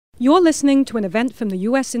You're listening to an event from the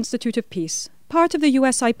U.S. Institute of Peace, part of the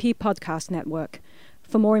USIP podcast network.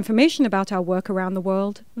 For more information about our work around the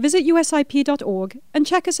world, visit usip.org and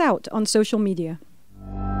check us out on social media.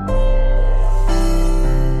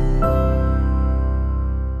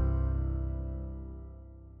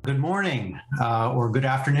 Good morning, or good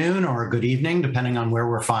afternoon, or good evening, depending on where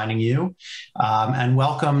we're finding you. And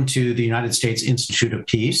welcome to the United States Institute of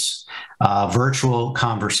Peace virtual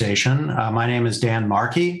conversation. My name is Dan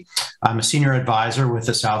Markey. I'm a senior advisor with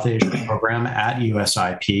the South Asia program at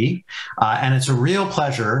USIP. And it's a real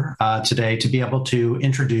pleasure today to be able to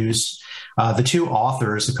introduce the two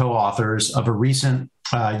authors, the co-authors of a recent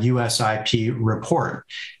USIP report,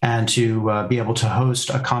 and to be able to host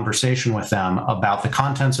a conversation with them about the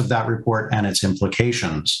contents of that report and its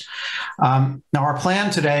implications. Now, our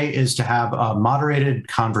plan today is to have a moderated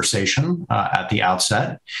conversation at the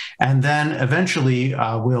outset, and then eventually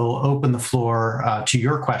we'll open the floor to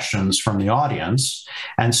your questions from the audience.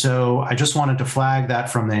 And so I just wanted to flag that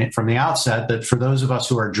from the outset, that for those of us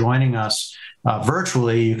who are joining us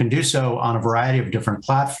virtually, you can do so on a variety of different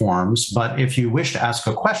platforms. But if you wish to ask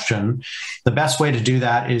a question, the best way to do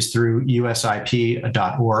that is through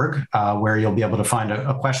usip.org, where you'll be able to find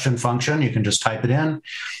a question function. You can just type it in,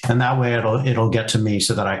 and that way it'll get to me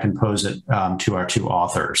so that I can pose it to our two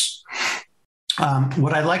authors.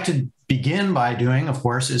 What I'd like to begin by doing, of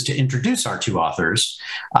course, is to introduce our two authors,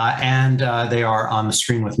 and they are on the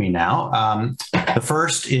screen with me now. The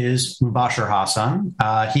first is Mubasher Hassan.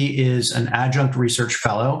 He is an adjunct research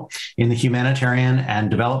fellow in the Humanitarian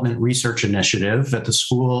and Development Research Initiative at the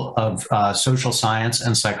School of Social Science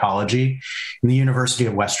and Psychology in the University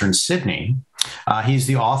of Western Sydney. He's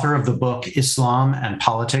the author of the book Islam and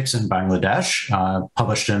Politics in Bangladesh,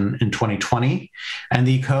 published in 2020, and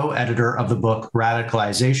the co-editor of the book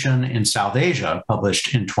Radicalization in South Asia,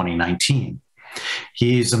 published in 2019.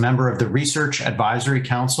 He's a member of the Research Advisory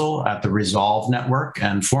Council at the Resolve Network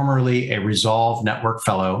and formerly a Resolve Network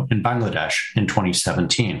Fellow in Bangladesh in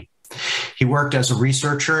 2017. He worked as a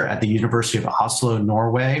researcher at the University of Oslo,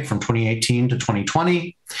 Norway from 2018 to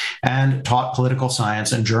 2020, and taught political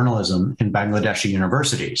science and journalism in Bangladeshi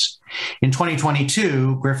universities. In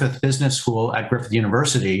 2022, Griffith Business School at Griffith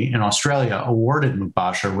University in Australia awarded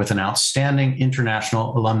Mubasher with an Outstanding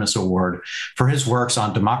International Alumnus Award for his works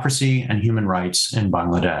on democracy and human rights in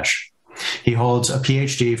Bangladesh. He holds a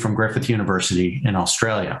PhD from Griffith University in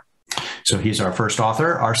Australia. So he's our first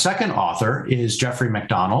author. Our second author is Jeffrey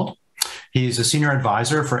McDonald. He's a senior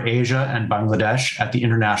advisor for Asia and Bangladesh at the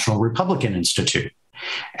International Republican Institute.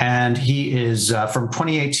 And he is, from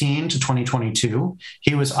 2018 to 2022,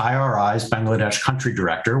 he was IRI's Bangladesh country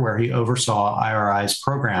director, where he oversaw IRI's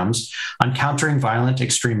programs on countering violent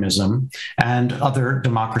extremism and other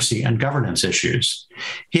democracy and governance issues.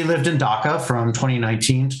 He lived in Dhaka from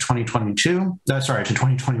 2019 to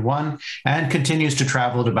 2021, and continues to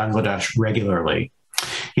travel to Bangladesh regularly.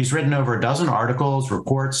 He's written over a dozen articles,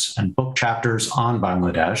 reports, and book chapters on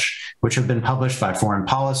Bangladesh, which have been published by Foreign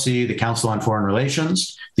Policy, the Council on Foreign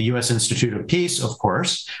Relations, the U.S. Institute of Peace, of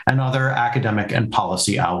course, and other academic and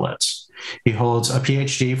policy outlets. He holds a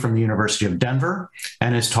PhD from the University of Denver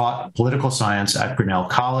and has taught political science at Grinnell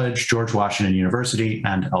College, George Washington University,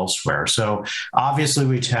 and elsewhere. So obviously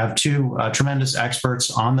we have two tremendous experts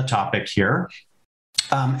on the topic here.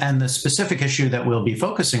 And the specific issue that we'll be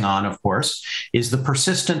focusing on, of course, is the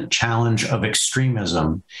persistent challenge of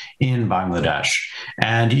extremism in Bangladesh.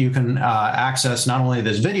 And you can access not only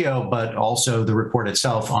this video, but also the report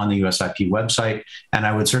itself on the USIP website. And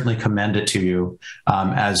I would certainly commend it to you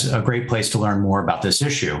as a great place to learn more about this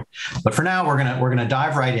issue. But for now, we're gonna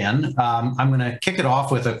dive right in. I'm going to kick it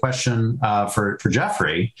off with a question for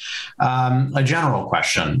Jeffrey, a general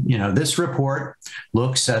question. You know, this report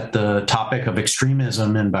looks at the topic of extremism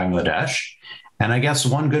in Bangladesh. And I guess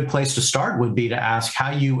one good place to start would be to ask how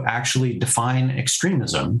you actually define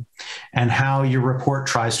extremism and how your report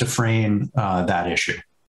tries to frame that issue.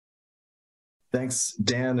 Thanks,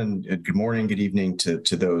 Dan, and good morning, good evening to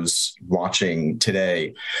those watching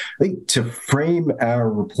today. I think to frame our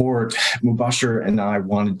report, Mubasher and I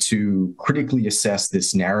wanted to critically assess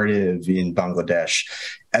this narrative in Bangladesh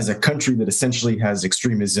as a country that essentially has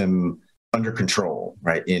extremism under control,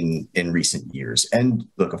 right, in recent years. And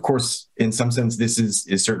look, of course, in some sense, this is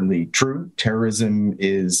certainly true. Terrorism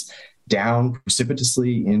is down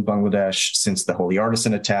precipitously in Bangladesh since the Holy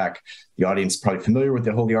Artisan attack. The audience is probably familiar with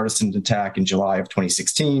the Holy Artisan attack in July of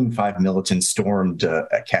 2016. 5 militants stormed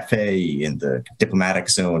a cafe in the diplomatic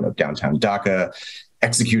zone of downtown Dhaka.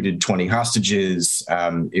 executed 20 hostages.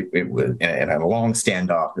 It was and a long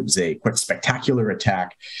standoff. It was a quite spectacular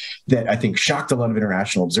attack that I think shocked a lot of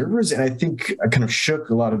international observers, and I think kind of shook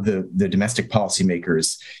a lot of the domestic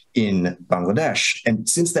policymakers in Bangladesh. And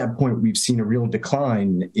since that point, we've seen a real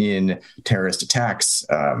decline in terrorist attacks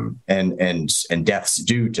and deaths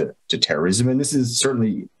due to terrorism. And this is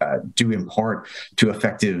certainly due in part to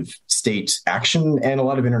effective state action and a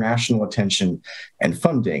lot of international attention and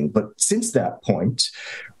funding. But since that point,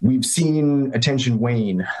 we've seen attention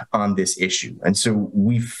wane on this issue. And so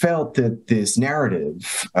we felt that this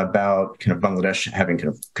narrative about kind of Bangladesh having kind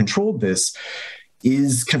of controlled this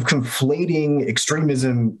is kind of conflating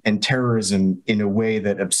extremism and terrorism in a way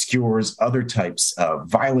that obscures other types of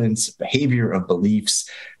violence, behavior, of beliefs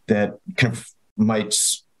that kind of might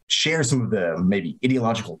share some of the maybe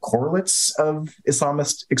ideological correlates of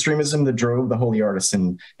Islamist extremism that drove the Holy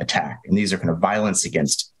Artisan attack. And these are kind of violence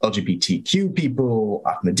against LGBTQ people,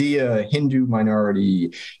 Ahmadiyya, Hindu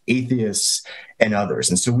minority, atheists, and others.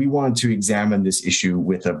 And so we wanted to examine this issue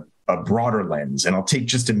with a broader lens. And I'll take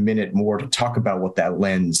just a minute more to talk about what that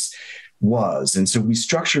lens was. And so we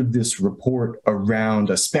structured this report around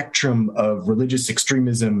a spectrum of religious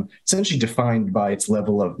extremism, essentially defined by its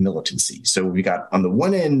level of militancy. So we got, on the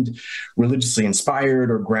one end, religiously inspired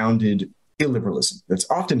or grounded illiberalism that's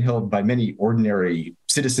often held by many ordinary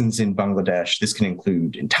citizens in Bangladesh. This can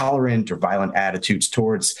include intolerant or violent attitudes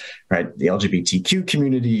towards the LGBTQ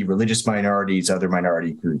community, religious minorities, other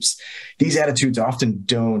minority groups. These attitudes often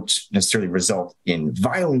don't necessarily result in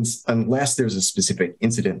violence unless there's a specific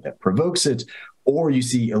incident that provokes it, or you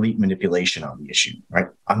see elite manipulation on the issue.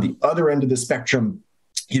 On the other end of the spectrum,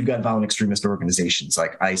 you've got violent extremist organizations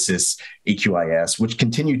like ISIS, AQIS, which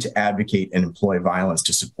continue to advocate and employ violence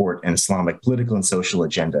to support an Islamic political and social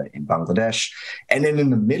agenda in Bangladesh. And then in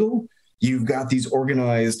the middle, you've got these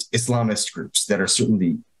organized Islamist groups that are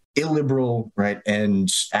certainly illiberal, and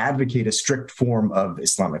advocate a strict form of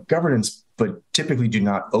Islamic governance, but typically do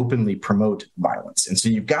not openly promote violence. And so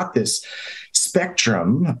you've got this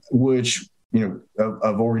spectrum, which,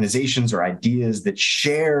 of organizations or ideas that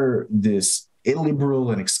share this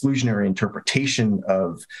illiberal and exclusionary interpretation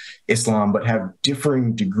of Islam, but have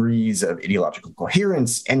differing degrees of ideological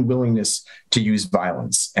coherence and willingness to use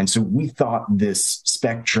violence. And so we thought this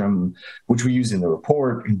spectrum, which we use in the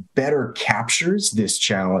report, better captures this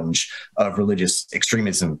challenge of religious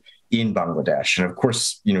extremism in Bangladesh. And of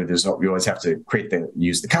course, we always have to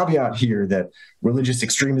use the caveat here that religious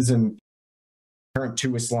extremism inherent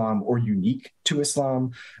to Islam or unique to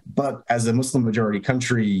Islam. But as a Muslim majority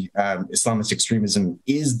country, Islamist extremism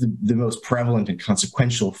is the most prevalent and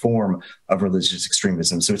consequential form of religious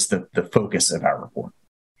extremism. So it's the focus of our report.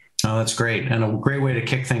 Oh, that's great. And a great way to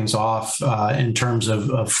kick things off in terms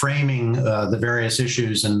of framing the various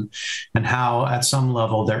issues and how at some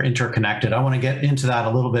level they're interconnected. I want to get into that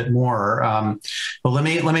a little bit more. But let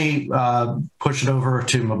me push it over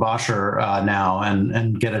to Mubasher now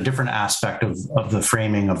and get a different aspect of the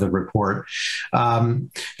framing of the report.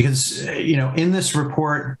 Because, in this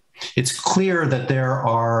report, it's clear that there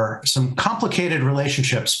are some complicated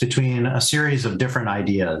relationships between a series of different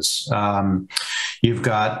ideas. You've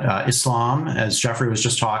got Islam, as Jeffrey was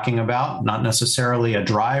just talking about, not necessarily a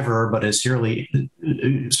driver, but is certainly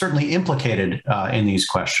implicated in these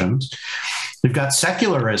questions. You've got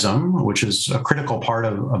secularism, which is a critical part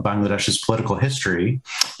of Bangladesh's political history.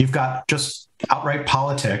 You've got just outright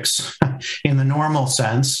politics in the normal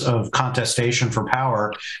sense of contestation for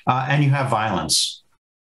power, and you have violence.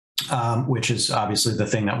 Which is obviously the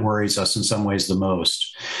thing that worries us in some ways the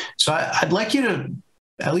most. So I'd like you to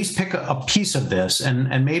at least pick a piece of this,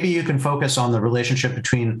 and maybe you can focus on the relationship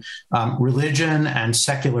between religion and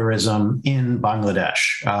secularism in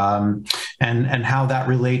Bangladesh, and how that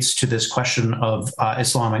relates to this question of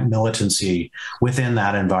Islamic militancy within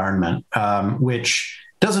that environment, which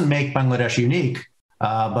doesn't make Bangladesh unique,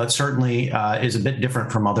 but certainly is a bit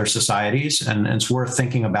different from other societies, and it's worth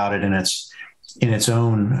thinking about it in its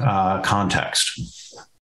own context.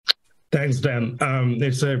 Thanks, Dan.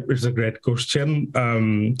 It's a great question.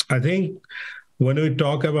 I think when we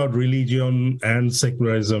talk about religion and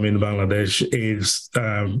secularism in Bangladesh,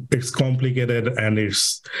 it's complicated, and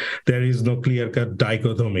there is no clear-cut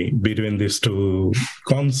dichotomy between these two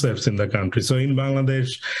concepts in the country. So in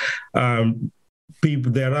Bangladesh,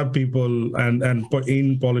 there are people, and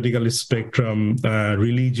in political spectrum,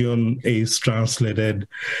 religion is translated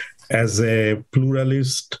as a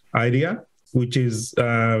pluralist idea, which is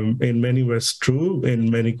in many ways true in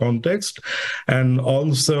many contexts. And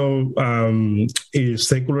also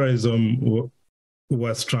secularism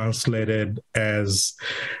was translated as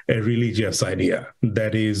a religious idea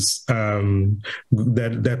that is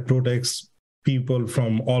that protects people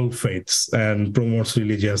from all faiths and promotes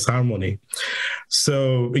religious harmony.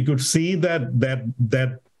 So we could see that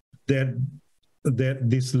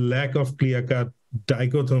this lack of clear-cut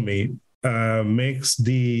dichotomy makes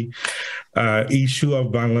the issue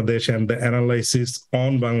of Bangladesh and the analysis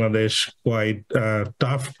on Bangladesh quite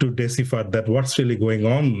tough to decipher that what's really going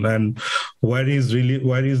on and where is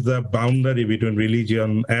the boundary between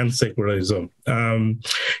religion and secularism. I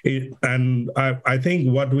think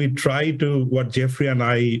what Jeffrey and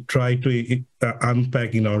I try to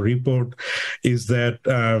unpack in our report is that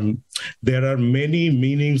there are many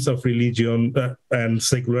meanings of religion and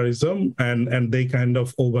secularism, and they kind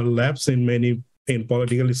of overlaps in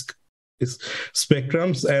political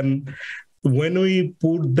spectrums. And when we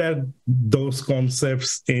put those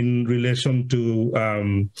concepts in relation to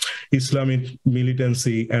Islamic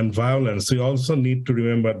militancy and violence, we also need to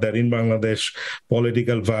remember that in Bangladesh,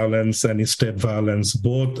 political violence and state violence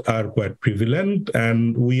both are quite prevalent,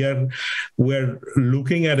 and we're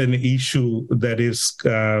looking at an issue that is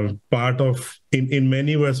part of, in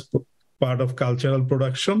many ways, part of cultural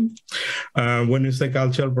production. When you say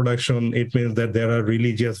cultural production, it means that there are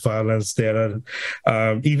religious violence, there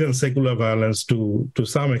are even secular violence to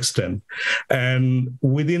some extent. And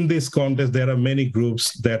within this context, there are many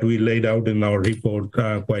groups that we laid out in our report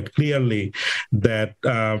quite clearly that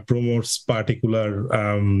promotes particular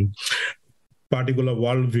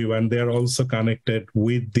worldview, and they're also connected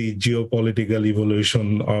with the geopolitical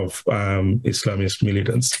evolution of Islamist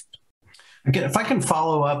militants. Again, if I can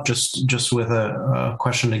follow up just with a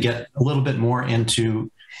question to get a little bit more into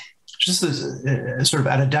just this sort of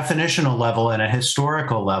at a definitional level and a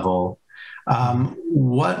historical level,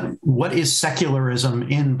 what is secularism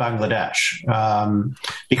in Bangladesh?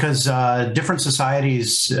 Because different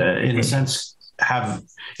societies, in a sense, have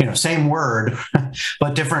same word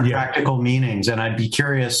but different practical meanings, and I'd be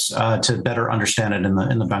curious to better understand it in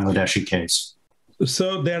the Bangladeshi case.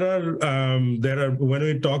 So there are when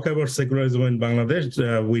we talk about secularism in Bangladesh,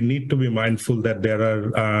 we need to be mindful that there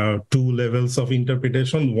are two levels of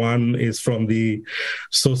interpretation. One is from the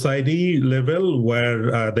society level,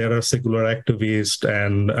 where there are secular activists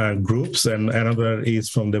and groups, and another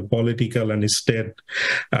is from the political and state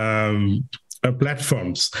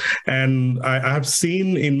platforms. And I have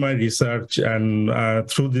seen in my research and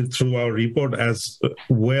through our report as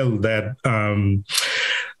well that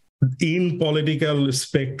in political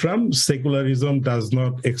spectrum, secularism does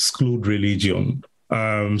not exclude religion.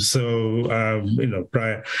 The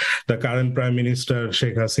current Prime Minister,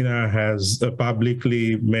 Sheikh Hasina, has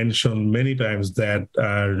publicly mentioned many times that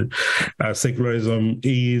secularism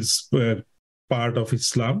is part of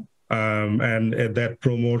Islam. And that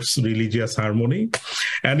promotes religious harmony.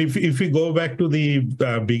 And if we go back to the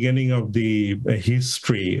beginning of the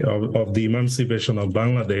history of the emancipation of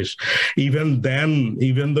Bangladesh, even then,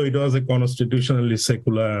 even though it was a constitutionally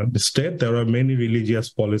secular state, there were many religious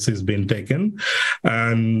policies being taken.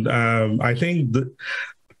 And I think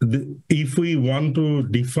if we want to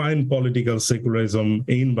define political secularism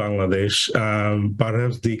in Bangladesh,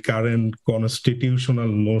 perhaps the current constitutional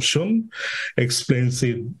notion explains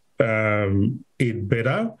it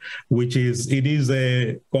better, which is it is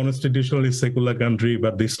a constitutionally secular country,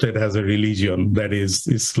 but the state has a religion, that is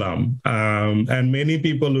Islam. And many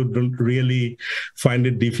people who don't really find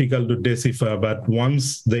it difficult to decipher, but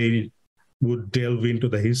once they would delve into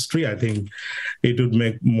the history, I think it would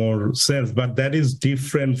make more sense. But that is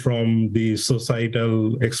different from the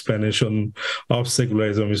societal explanation of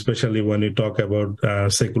secularism, especially when you talk about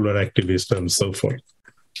secular activists and so forth.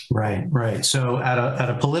 Right. So at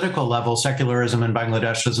a political level, secularism in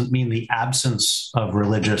Bangladesh doesn't mean the absence of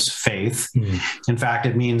religious faith. In fact,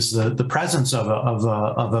 it means the presence of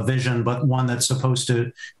a vision, but one that's supposed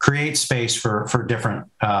to create space for different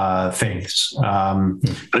faiths.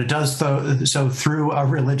 But it does so through a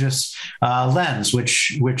religious lens,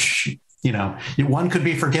 which one could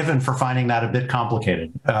be forgiven for finding that a bit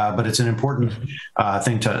complicated, but it's an important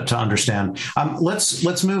thing to understand.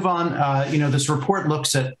 Let's move on. This report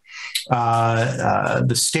looks at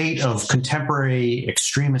the state of contemporary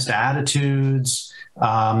extremist attitudes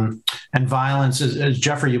and violence, as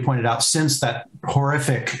Jeffrey, you pointed out, since that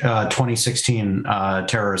horrific 2016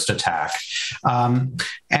 terrorist attack. And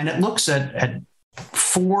it looks at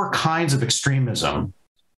four kinds of extremism.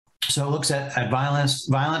 So it looks at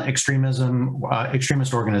violent extremism,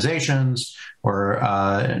 extremist organizations, or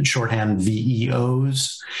shorthand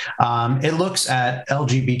VEOs. It looks at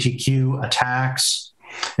LGBTQ attacks.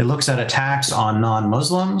 It looks at attacks on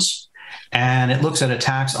non-Muslims. and it looks at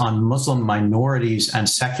attacks on Muslim minorities and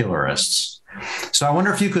secularists. So I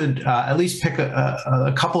wonder if you could at least pick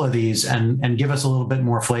a couple of these and give us a little bit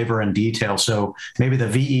more flavor and detail. So maybe the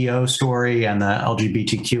VEO story and the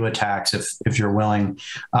LGBTQ attacks, if you're willing.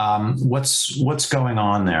 What's going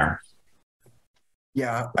on there?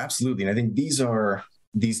 Yeah, absolutely. And I think these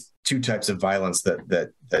two types of violence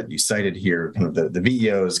that you cited here, kind of the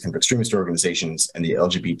VEOs, kind of extremist organizations, and the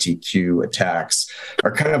LGBTQ attacks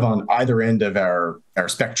are kind of on either end of our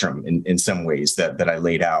spectrum in some ways that I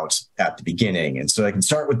laid out at the beginning. And so I can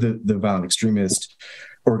start with the violent extremist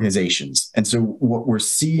organizations. And so what we're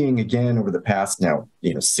seeing again over the past now,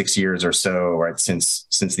 6 years or so, right, since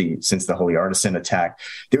the Holy Artisan attack,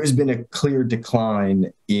 there has been a clear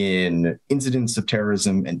decline in incidents of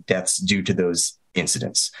terrorism and deaths due to those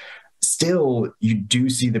incidents. Still, you do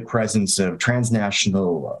see the presence of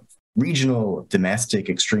transnational, regional, domestic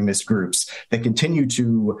extremist groups that continue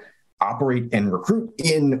to operate and recruit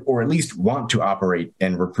in, or at least want to operate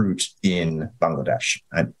and recruit in Bangladesh.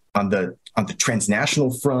 On the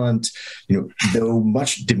transnational front, though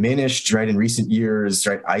much diminished, right, in recent years,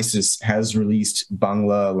 right, ISIS has released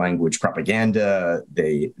Bangla language propaganda.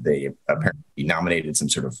 They apparently nominated some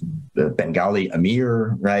sort of Bengali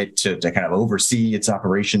emir, right, to kind of oversee its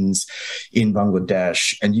operations in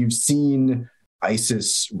Bangladesh. And you've seen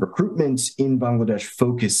ISIS recruitment in Bangladesh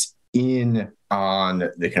focus in on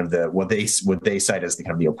the kind of what they cite as the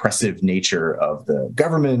kind of the oppressive nature of the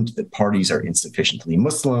government, that parties are insufficiently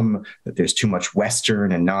Muslim, that there's too much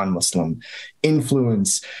Western and non-Muslim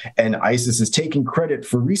influence. And ISIS is taking credit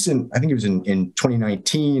for recent, I think it was in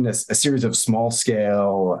 2019, a series of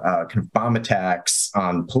small-scale kind of bomb attacks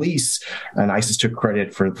on police. And ISIS took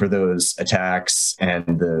credit for those attacks, and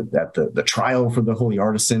the trial for the Holy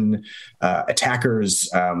Artisan attackers.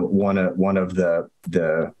 One of the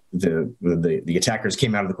attackers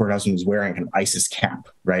came out of the courthouse and was wearing an ISIS cap,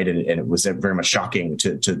 right? And it was very much shocking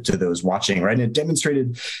to those watching, right? And it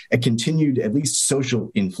demonstrated a continued, at least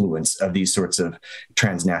social influence of these sorts of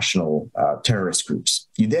transnational terrorist groups.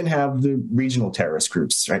 You then have the regional terrorist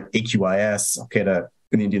groups, right? AQIS, Al-Qaeda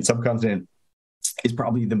in the Indian subcontinent is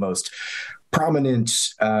probably the most prominent.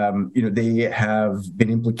 They have been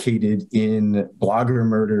implicated in blogger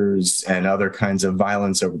murders and other kinds of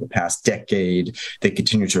violence over the past decade. They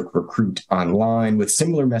continue to recruit online with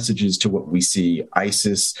similar messages to what we see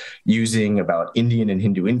ISIS using about Indian and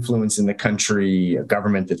Hindu influence in the country, a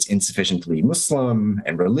government that's insufficiently Muslim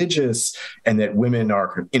and religious, and that women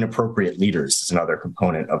are inappropriate leaders is another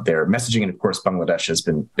component of their messaging. And of course, Bangladesh has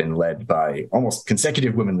been led by almost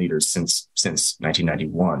consecutive women leaders since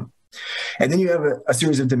 1991. And then you have a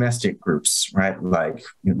series of domestic groups, right, like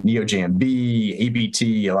Neo-JMB,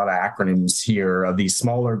 ABT, a lot of acronyms here of these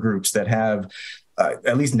smaller groups that have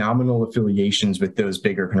at least nominal affiliations with those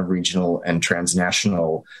bigger kind of regional and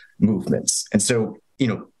transnational movements. And so,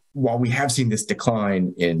 while we have seen this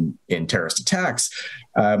decline in terrorist attacks,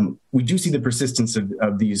 we do see the persistence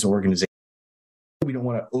of these organizations. We don't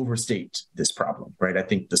want to overstate this problem, right? I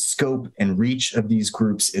think the scope and reach of these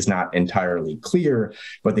groups is not entirely clear,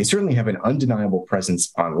 but they certainly have an undeniable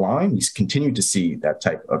presence online. We continue to see that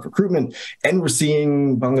type of recruitment, and we're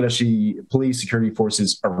seeing Bangladeshi police security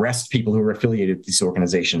forces arrest people who are affiliated with these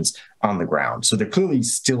organizations on the ground. So they're clearly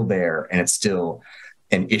still there, and it's still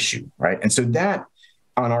an issue, right? And so that,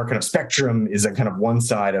 on our kind of spectrum, is a kind of one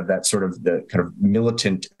side of that sort of the kind of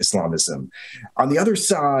militant Islamism. On the other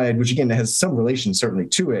side, which again has some relation certainly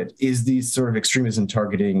to it, is the sort of extremism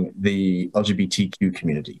targeting the LGBTQ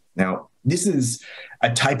community. Now, this is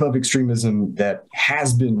a type of extremism that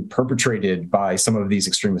has been perpetrated by some of these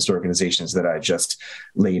extremist organizations that I just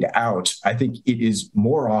laid out. I think it is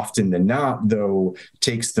more often than not, though,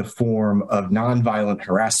 takes the form of nonviolent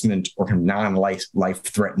harassment or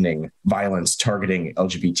non-life-threatening violence targeting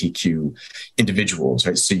LGBTQ individuals,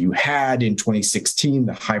 right? So you had in 2016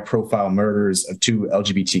 the high-profile murders of two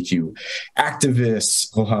LGBTQ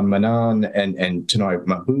activists, Rohan Manan and Tanoy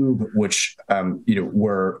Mahbub, which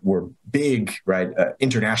were big, right,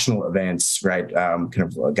 international events, right, kind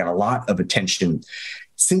of got a lot of attention.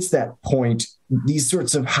 Since that point, these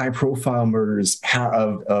sorts of high-profile murders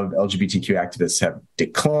of LGBTQ activists have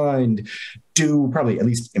declined, due probably at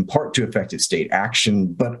least in part to effective state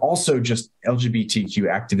action, but also just LGBTQ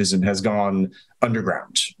activism has gone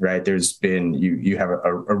underground, right? There's been, you have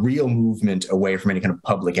a real movement away from any kind of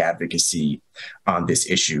public advocacy on this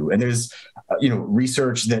issue. And there's,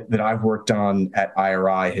 research that I've worked on at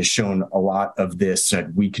IRI has shown a lot of this.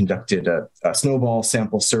 We conducted a snowball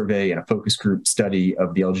sample survey and a focus group study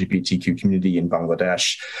of the LGBTQ community in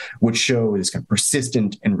Bangladesh, which show this kind of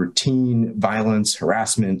persistent and routine violence,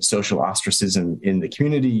 harassment, social ostracism in the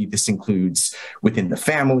community. This includes within the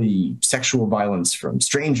family, sexual violence from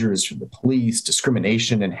strangers, from the police,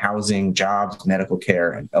 discrimination in housing, jobs, medical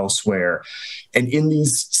care, and elsewhere. And in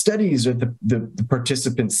these studies, the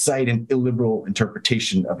participants cite an illiberal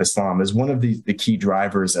interpretation of Islam as one of the key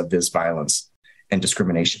drivers of this violence and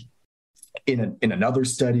discrimination. In another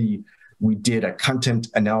study, we did a content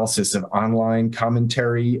analysis of online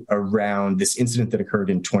commentary around this incident that occurred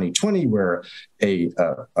in 2020, where a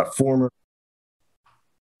former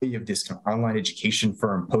of this online education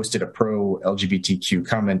firm posted a pro-LGBTQ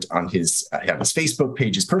comment on his Facebook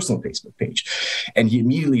page, his personal Facebook page, and he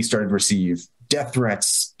immediately started to receive death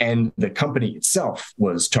threats, and the company itself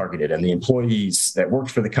was targeted, and the employees that worked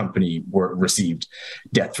for the company received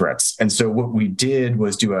death threats. And so what we did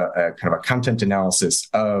was do a kind of a content analysis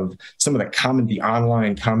of some of the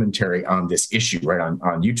online commentary on this issue, right, on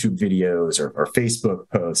YouTube videos or Facebook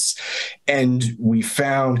posts. And we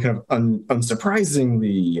found, kind of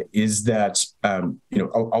unsurprisingly, is that a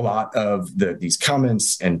lot of these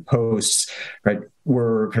comments and posts, right,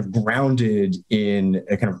 were kind of grounded in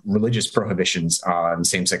a kind of religious prohibitions on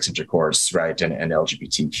same-sex intercourse, right, and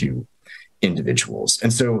LGBTQ individuals.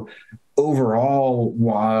 And so overall,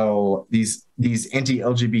 while these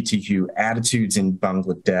anti-LGBTQ attitudes in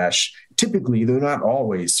Bangladesh typically, though not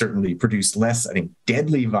always, certainly produce less, I think,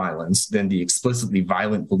 deadly violence than the explicitly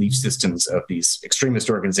violent belief systems of these extremist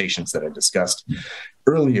organizations that I discussed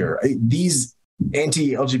earlier, these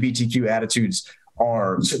anti-LGBTQ attitudes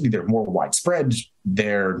are certainly, they're more widespread.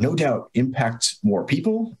 They're no doubt impact more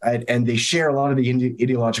people, and they share a lot of the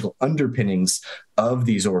ideological underpinnings of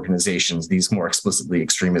these organizations, these more explicitly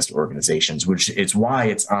extremist organizations, which is why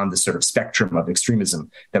it's on the sort of spectrum of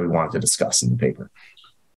extremism that we wanted to discuss in the paper.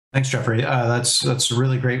 Thanks, Jeffrey. That's a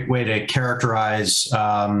really great way to characterize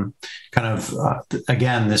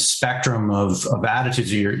again, this spectrum of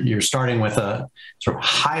attitudes. You're starting with a sort of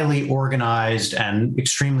highly organized and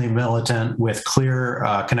extremely militant with clear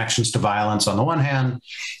connections to violence on the one hand,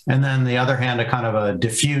 and then the other hand, a kind of a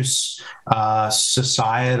diffuse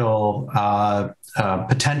societal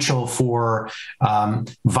potential for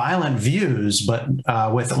violent views, but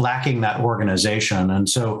with lacking that organization. And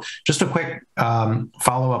so just a quick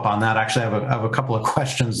follow-up on that. Actually, I have a couple of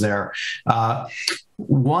questions there.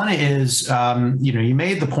 One is, you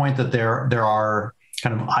made the point that there are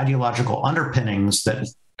kind of ideological underpinnings that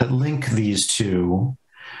link these two.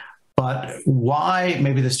 But why,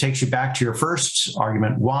 maybe this takes you back to your first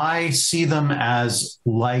argument, why see them as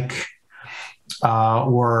like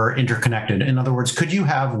or interconnected? In other words, could you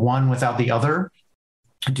have one without the other?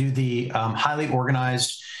 Do the highly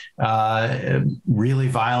organized, really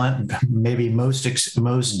violent, maybe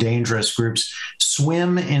most dangerous groups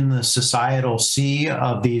swim in the societal sea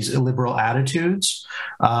of these illiberal attitudes?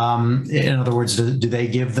 In other words, do they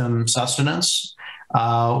give them sustenance?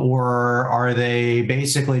 Or are they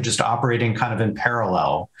basically just operating kind of in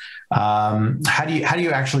parallel? How do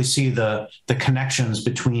you actually see the connections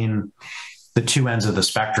between the two ends of the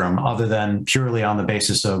spectrum, other than purely on the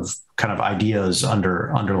basis of kind of ideas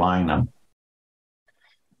underlying them?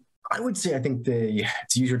 I would say I think they,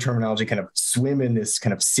 to use your terminology, kind of swim in this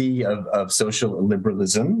kind of sea of social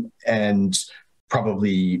illiberalism, and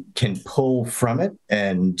probably can pull from it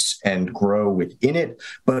and grow within it,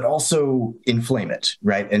 but also inflame it,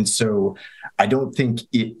 right? And so I don't think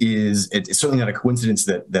it's certainly not a coincidence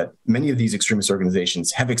that many of these extremist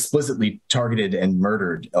organizations have explicitly targeted and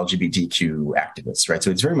murdered LGBTQ activists, right?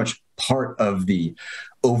 So it's very much part of the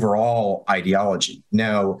overall ideology.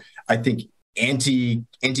 Now, I think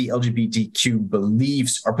anti-LGBTQ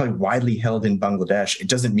beliefs are probably widely held in Bangladesh. It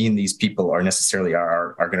doesn't mean these people are necessarily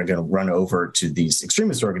are going to run over to these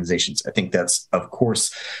extremist organizations. I think that's, of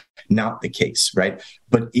course, not the case, right?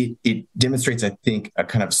 But it demonstrates, I think, a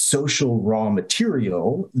kind of social raw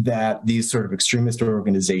material that these sort of extremist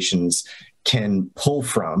organizations can pull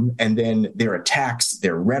from, and then their attacks,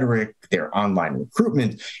 their rhetoric, their online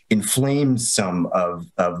recruitment inflames some of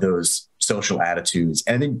those social attitudes,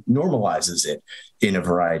 and it normalizes it in a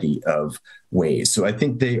variety of ways. So I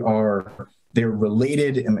think they're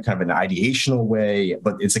related in kind of an ideational way,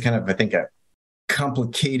 but it's a kind of, I think, a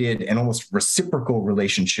complicated and almost reciprocal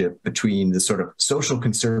relationship between the sort of social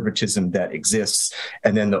conservatism that exists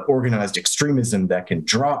and then the organized extremism that can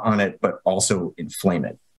draw on it, but also inflame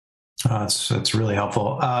it. That's really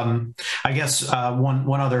helpful. I guess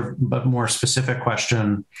one other but more specific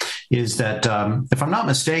question is that if I'm not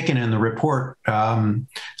mistaken, in the report, there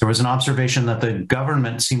was an observation that the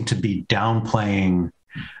government seemed to be downplaying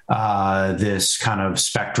this kind of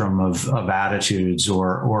spectrum of attitudes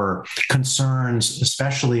or concerns,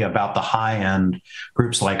 especially about the high-end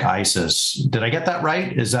groups like ISIS. Did I get that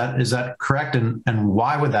right? Is that correct? And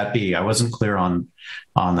why would that be? I wasn't clear on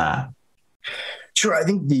that. Sure. I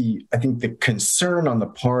think the concern on the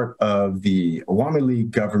part of the Awami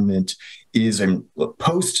League government is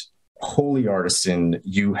post Holy Artisan,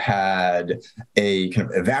 you had a kind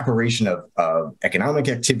of evaporation of economic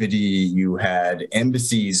activity. You had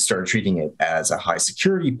embassies start treating it as a high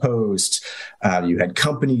security post. You had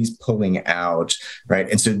companies pulling out, right?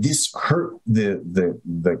 And so this hurt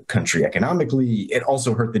the country economically. It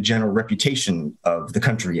also hurt the general reputation of the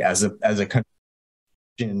country as a country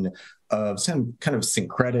of some kind of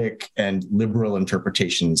syncretic and liberal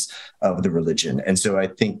interpretations of the religion. And so I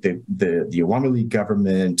think that the Awami League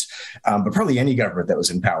government, but probably any government that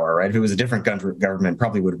was in power, right? If it was a different government,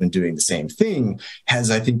 probably would have been doing the same thing,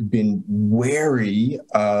 has, I think, been wary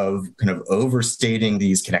of kind of overstating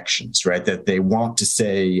these connections, right? That they want to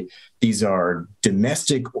say these are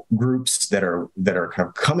domestic groups that are kind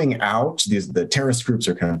of coming out. The terrorist groups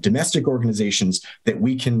are kind of domestic organizations that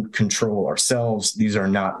we can control ourselves. These are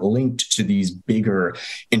not linked to these bigger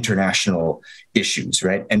international issues,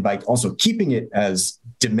 right? And by also keeping it as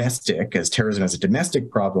domestic, as terrorism as a domestic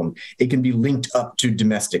problem, it can be linked up to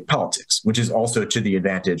domestic politics, which is also to the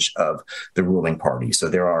advantage of the ruling party. So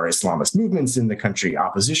there are Islamist movements in the country,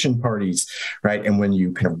 opposition parties, right? And when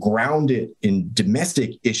you kind of ground it in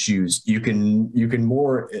domestic issues, you can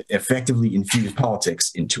more effectively infuse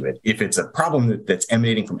politics into it. If it's a problem that's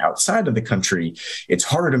emanating from outside of the country, it's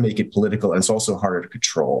harder to make it political, and it's also harder to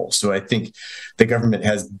control. So I think the government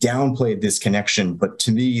has downplayed this connection, but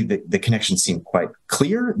to me, the connection seemed quite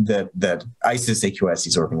clear that ISIS, AQIS,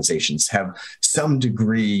 these organizations have some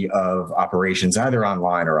degree of operations either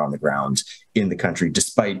online or on the ground in the country,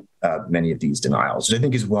 despite many of these denials, which I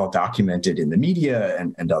think is well documented in the media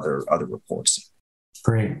and other reports.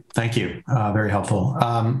 Great, thank you. Very helpful.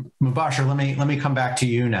 Mubasher, let me come back to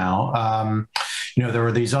you now. There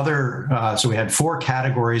were these other, so we had 4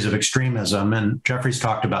 categories of extremism, and Jeffrey's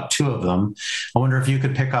talked about 2 of them. I wonder if you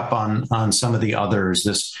could pick up on some of the others,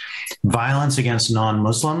 this violence against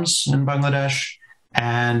non-Muslims in Bangladesh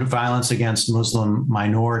and violence against Muslim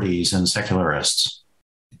minorities and secularists.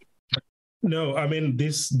 No, I mean,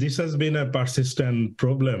 this has been a persistent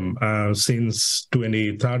problem since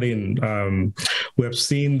 2013. We have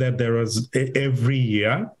seen that there was every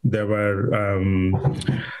year there were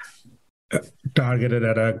targeted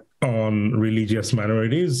attack on religious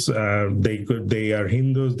minorities. They are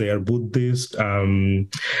Hindus, they are Buddhist, and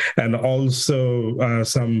also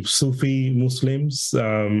some Sufi Muslims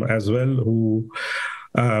as well who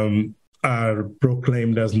are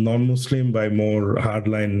proclaimed as non-Muslim by more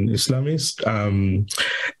hardline Islamists.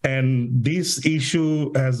 And this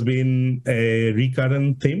issue has been a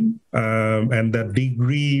recurrent theme, and the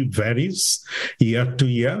degree varies year to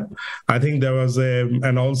year. I think there was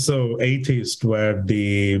and also atheists were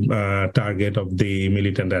the target of the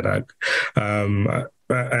militant attack.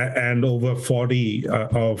 And over 40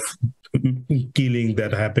 of killing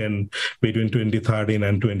that happened between 2013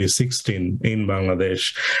 and 2016 in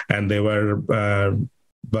Bangladesh, and they were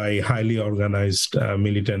by highly organized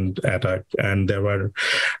militant attack. And there were,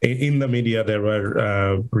 in the media, there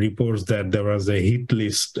were reports that there was a hit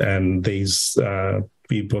list, and these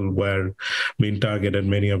people were being targeted.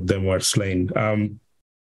 Many of them were slain.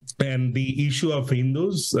 And the issue of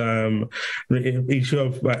Hindus, the issue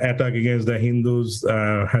of attack against the Hindus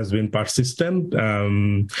has been persistent,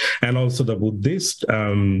 and also the Buddhist.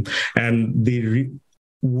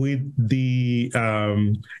 With the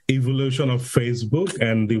evolution of Facebook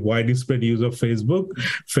and the widespread use of Facebook,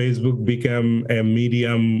 Facebook became a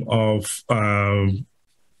medium of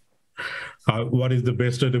what is the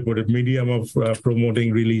best way to put it? Medium of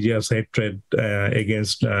promoting religious hatred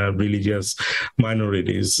against religious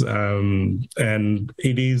minorities, and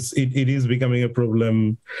it is becoming a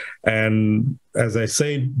problem. And as I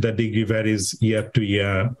said, the degree varies year to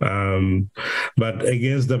year, but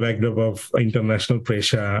against the backdrop of international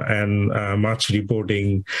pressure and much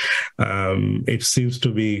reporting, it seems to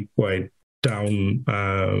be quite down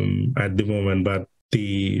at the moment. But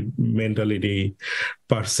the mentality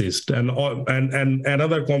persists. And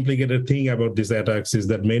another complicated thing about these attacks is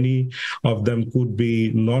that many of them could be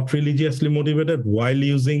not religiously motivated while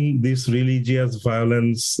using this religious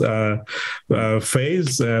violence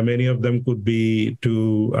phase. Many of them could be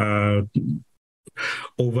to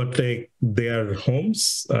overtake their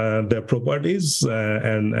homes, their properties,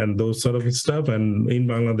 and those sort of stuff. And in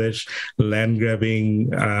Bangladesh, land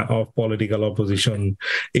grabbing of political opposition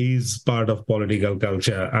is part of political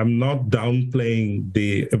culture. I'm not downplaying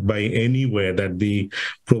by any way that the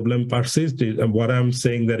problem persists. What I'm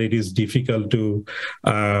saying that it is difficult to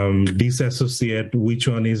disassociate which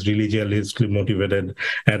one is religiously motivated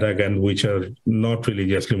attack and which are not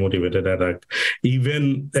religiously motivated attack.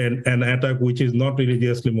 Even an attack which is not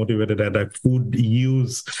religiously motivated attack would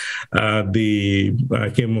use the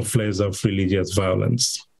camouflage of religious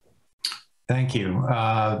violence. Thank you.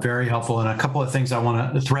 Very helpful. And a couple of things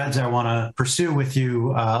threads I want to pursue with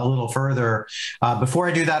you a little further. Before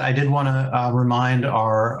I do that, I did want to remind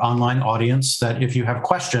our online audience that if you have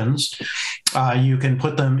questions, you can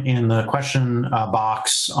put them in the question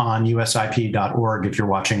box on usip.org if you're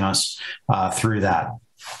watching us through that.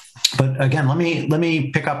 But again, let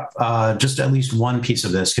me pick up just at least one piece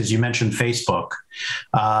of this, because you mentioned Facebook,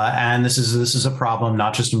 and this is a problem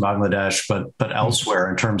not just in Bangladesh but elsewhere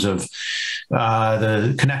in terms of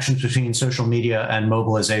the connections between social media and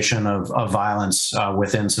mobilization of violence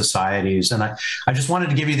within societies. And I just wanted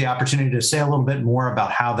to give you the opportunity to say a little bit more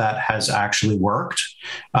about how that has actually worked,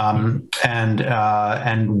 and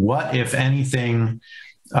what, if anything,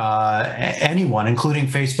 anyone, including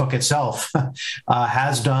Facebook itself,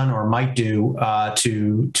 has done or might do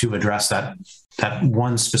to address that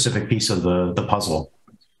one specific piece of the puzzle.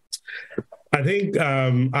 I think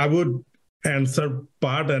I would answer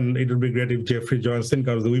part, and it would be great if Jeffrey joins in,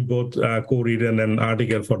 because we both co-written an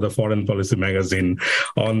article for the Foreign Policy magazine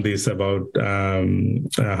on this about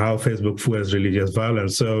how Facebook fuels religious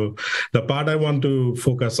violence. So the part I want to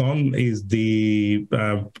focus on is the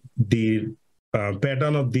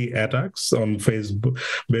pattern of the attacks on Facebook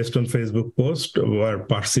based on Facebook posts were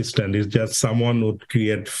persistent. It's just someone would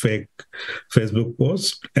create fake Facebook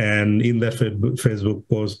post, and in that Facebook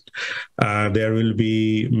post, there will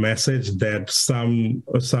be message that someone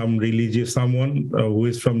who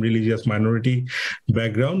is from religious minority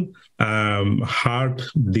background hurt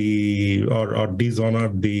or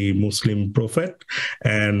dishonored the Muslim prophet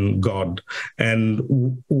and God, and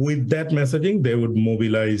with that messaging, they would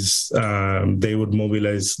mobilize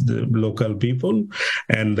the local people,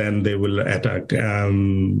 and then they will attack.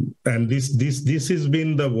 And this has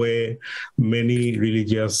been the way many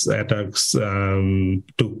religious attacks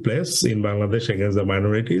took place in Bangladesh against the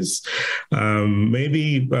minorities.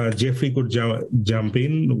 Maybe Jeffrey could jump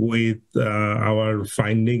in with our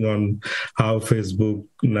finding on how Facebook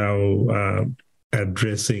now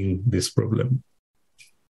addressing this problem.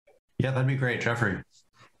 Yeah, that'd be great, Jeffrey.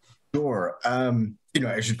 Sure.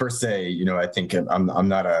 I should first say, I think I'm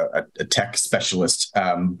not a tech specialist,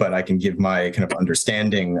 but I can give my kind of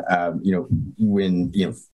understanding. When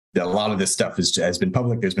a lot of this stuff has been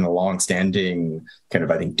public, there's been a long-standing kind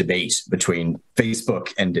of, I think, debate between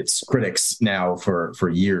Facebook and its critics now for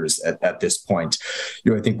years at this point.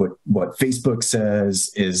 I think what Facebook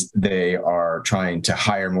says is they are trying to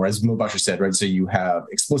hire more, as Mubasher said, right? So you have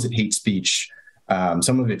explicit hate speech,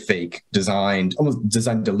 some of it fake, almost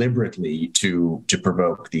designed deliberately to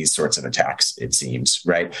provoke these sorts of attacks, it seems,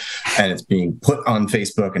 right? And it's being put on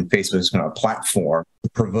Facebook, and Facebook is kind of a platform to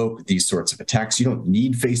provoke these sorts of attacks. You don't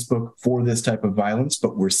need Facebook for this type of violence,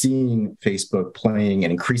 but we're seeing Facebook playing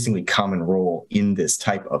an increasingly common role in this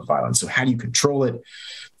type of violence. So how do you control it?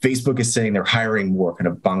 Facebook is saying they're hiring more kind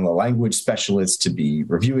of Bangla language specialists to be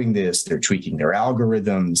reviewing this. They're tweaking their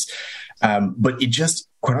algorithms. But it just,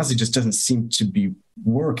 quite honestly, just doesn't seem to be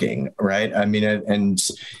working, right? I mean, and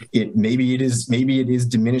maybe it is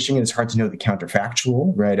diminishing, and it's hard to know the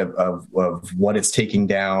counterfactual, right, of what it's taking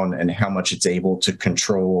down and how much it's able to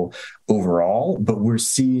control overall. But we're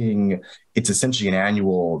seeing it's essentially an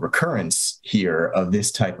annual recurrence here of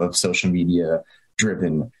this type of social media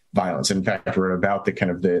driven violence. In fact, we're about the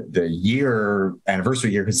kind of the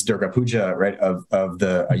anniversary year, because Durga Puja, right, of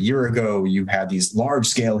a year ago, you had these large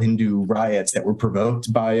scale Hindu riots that were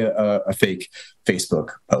provoked by a fake Facebook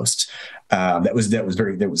post. That was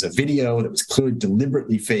a video that was clearly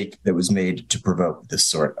deliberately fake, that was made to provoke this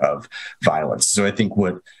sort of violence. So I think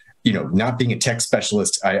not being a tech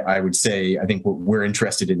specialist, I would say, I think what we're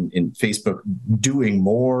interested in Facebook doing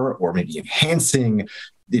more, or maybe enhancing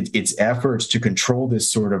its efforts to control this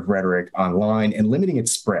sort of rhetoric online and limiting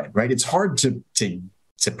its spread, right? It's hard to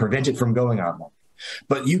prevent it from going online,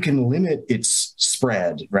 but you can limit its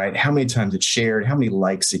spread, right? How many times it's shared, how many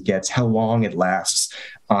likes it gets, how long it lasts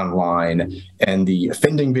online, and the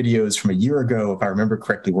offending videos from a year ago, if I remember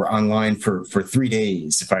correctly, were online for 3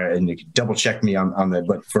 days. And you can double check me on that,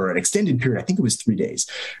 but for an extended period, I think it was 3 days,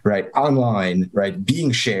 right? Online, right,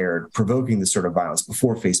 being shared, provoking this sort of violence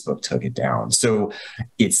before Facebook took it down. So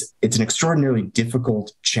it's an extraordinarily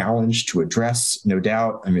difficult challenge to address, no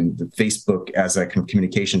doubt. I mean, the Facebook as a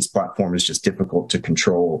communications platform is just difficult to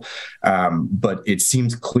control, but it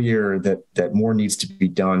seems clear that more needs to be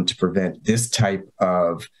done to prevent this type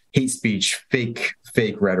of hate speech, fake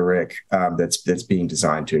rhetoric that's being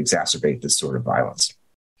designed to exacerbate this sort of violence.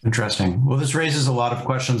 Interesting. Well, this raises a lot of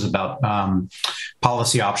questions about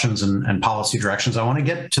policy options and policy directions. I want to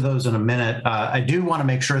get to those in a minute. I do want to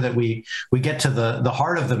make sure that we get to the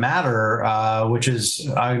heart of the matter, which is,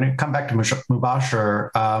 I'm going to come back to Mubasher.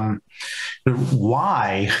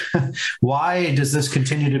 Why does this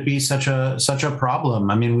continue to be such a problem?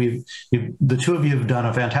 I mean, the two of you have done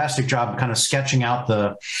a fantastic job kind of sketching out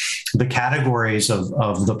the categories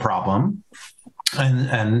of the problem,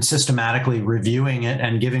 and systematically reviewing it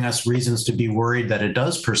and giving us reasons to be worried that it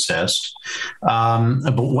does persist.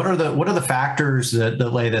 But what are the factors that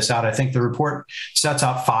lay this out? I think the report sets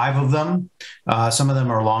out 5 of them. Some of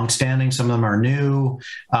them are longstanding, some of them are new.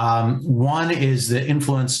 One is the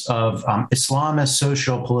influence of Islamist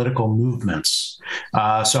socio-political movements.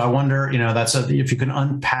 So I wonder, if you can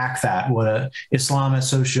unpack that, what a Islamist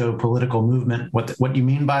socio-political movement, what you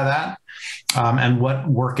mean by that, and what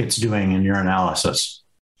work it's doing in your analysis.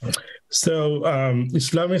 So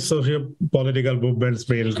Islamic socio-political movements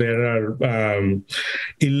means there are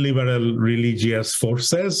illiberal religious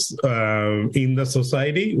forces in the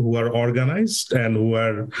society who are organized and who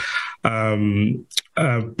are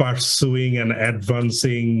pursuing and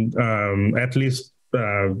advancing at least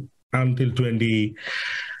until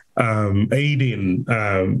 2018,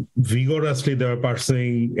 vigorously they were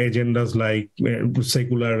pursuing agendas like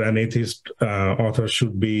secular and atheist authors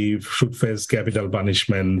should face capital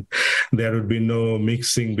punishment. There would be no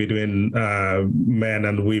mixing between men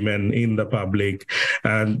and women in the public,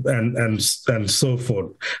 and so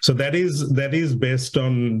forth. So that is based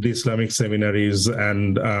on the Islamic seminaries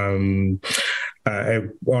and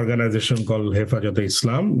an organization called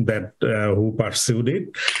Hefazat-e-Islam that who pursued it,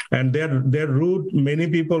 and their root, many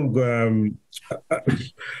people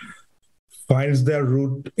finds their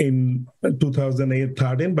root in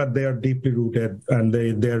 2013, but they are deeply rooted, and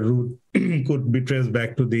their root could be traced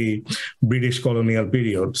back to the British colonial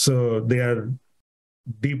period. So they are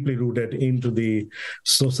deeply rooted into the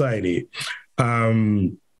society.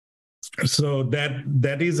 So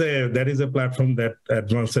that is a platform that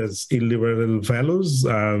advances illiberal values,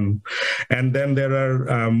 and then there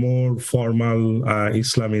are more formal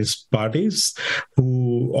Islamist parties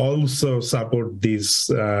who also support these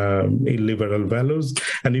illiberal values.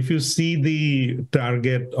 And if you see the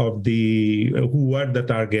target of who were the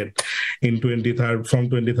target in from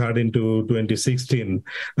 2013 to 2016,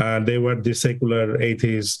 they were the secular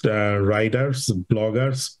atheist writers,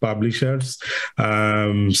 bloggers, publishers,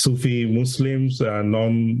 Sufi Muslims,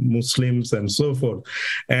 non-Muslims, and so forth.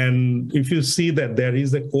 And if you see that there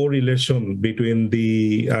is a correlation between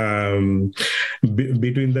the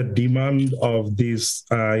demand of this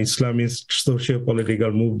Islamist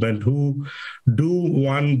socio-political movement, who do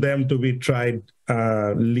want them to be tried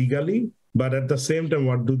legally, but at the same time,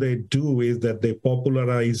 what they do is that they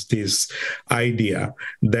popularize this idea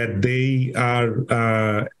that they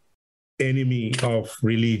are enemy of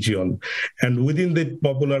religion. And within the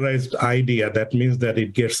popularized idea, that means that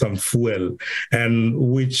it gets some fuel, and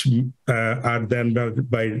which are then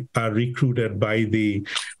are recruited by the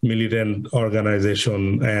militant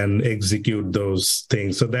organization and execute those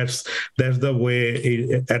things. So that's the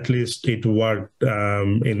way at least it worked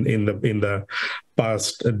in the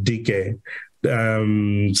past decade.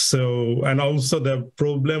 And also the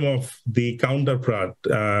problem of the counterpart,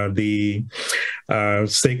 the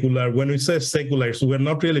secular. When we say secular, we're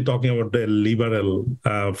not really talking about the liberal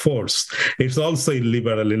force. It's also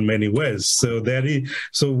illiberal in many ways. So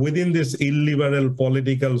within this illiberal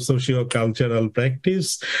political, socio-cultural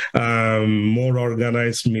practice, more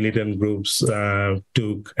organized militant groups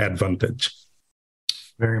took advantage.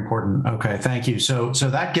 Very important. Okay, thank you. So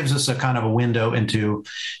that gives us a kind of a window into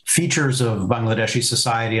features of Bangladeshi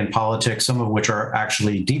society and politics, some of which are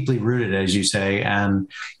actually deeply rooted, as you say, and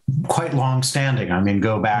quite long-standing. I mean,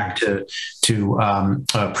 go back to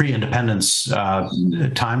pre-independence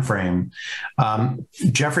time frame.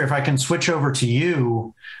 Jeffrey, if I can switch over to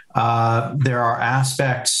you. There are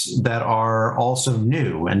aspects that are also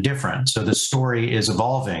new and different. So the story is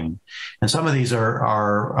evolving, and some of these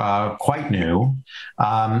are quite new.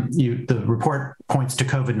 The report points to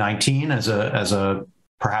COVID-19 as a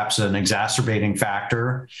perhaps an exacerbating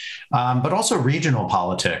factor, but also regional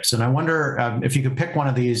politics. And I wonder if you could pick one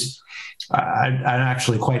of these. I'm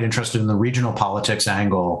actually quite interested in the regional politics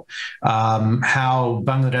angle, how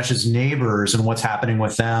Bangladesh's neighbors and what's happening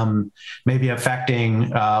with them may be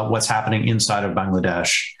affecting what's happening inside of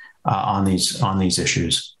Bangladesh on these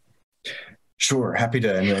issues. Sure, happy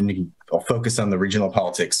to, and I'll focus on the regional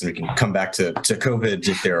politics, and we can come back to COVID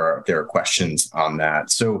if there are questions on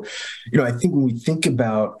that. So, I think when we think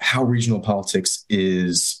about how regional politics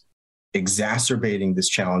is exacerbating this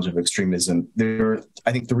challenge of extremism, there are,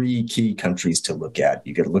 I think, three key countries to look at.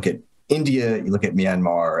 You got to look at India, you look at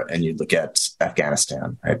Myanmar, and you look at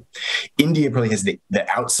Afghanistan, right? India probably has the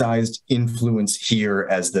outsized influence here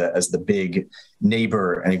as the big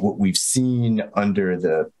neighbor. I think what we've seen under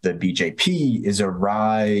the BJP is a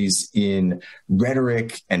rise in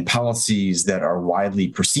rhetoric and policies that are widely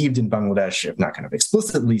perceived in Bangladesh, if not kind of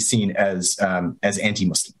explicitly seen as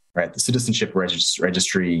anti-Muslim, right? The citizenship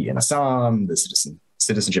registry in Assam, the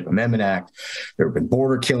Citizenship Amendment Act. There have been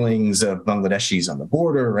border killings of Bangladeshis on the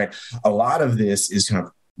border, right? A lot of this is kind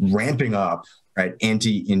of ramping up, right?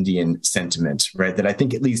 Anti-Indian sentiment, right? That I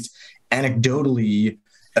think at least anecdotally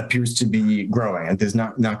appears to be growing. And there's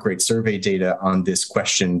not great survey data on this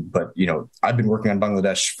question, but I've been working on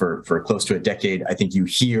Bangladesh for close to a decade. I think you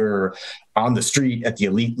hear on the street at the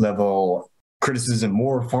elite level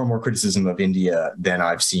far more criticism of India than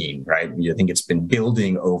I've seen, right? I think it's been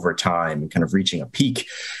building over time and kind of reaching a peak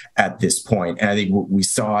at this point. And I think what we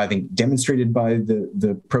saw, demonstrated by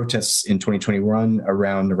the protests in 2021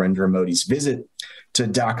 around Narendra Modi's visit to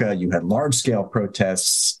Dhaka, you had large-scale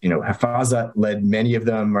protests. Hafazat led many of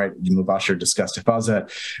them, right? Mubashir discussed Hafazat,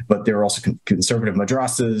 but there were also conservative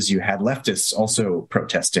madrasas. You had leftists also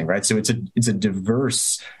protesting, right? So it's a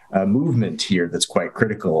diverse movement here that's quite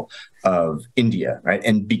critical of India, right?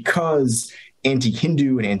 And because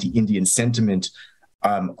anti-Hindu and anti-Indian sentiment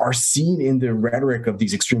are seen in the rhetoric of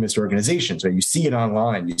these extremist organizations, right? You see it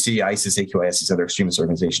online. You see ISIS, AQIS, these other extremist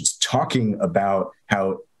organizations talking about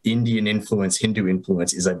how Indian influence, Hindu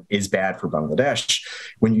influence is bad for Bangladesh.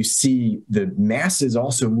 When you see the masses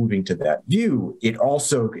also moving to that view, it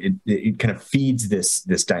kind of feeds this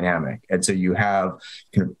dynamic. And so you have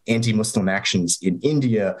kind of anti-Muslim actions in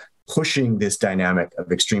India pushing this dynamic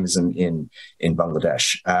of extremism in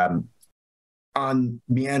Bangladesh. On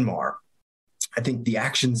Myanmar, I think the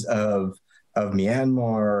actions of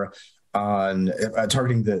Myanmar on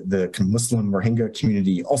targeting the Muslim Rohingya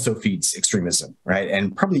community also feeds extremism, right?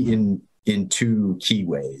 And probably in two key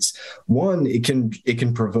ways. One, it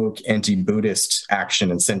can provoke anti-Buddhist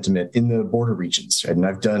action and sentiment in the border regions, right? And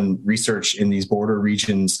I've done research in these border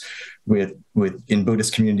regions in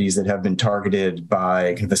Buddhist communities that have been targeted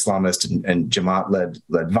by kind of Islamist and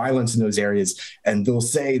Jamaat-led violence in those areas. And they'll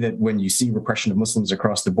say that when you see repression of Muslims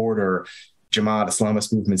across the border, Jamaat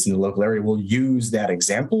Islamist movements in the local area will use that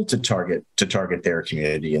example to target their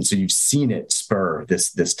community. And so you've seen it spur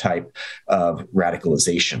this type of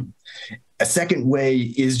radicalization. A second way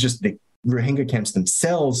is just the Rohingya camps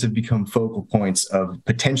themselves have become focal points of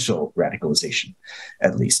potential radicalization,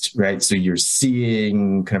 at least, right? So you're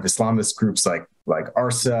seeing kind of Islamist groups like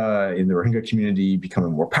ARSA in the Rohingya community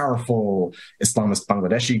becoming more powerful. Islamist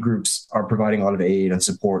Bangladeshi groups are providing a lot of aid and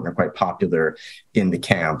support and are quite popular in the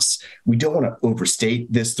camps. We don't want to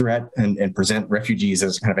overstate this threat and present refugees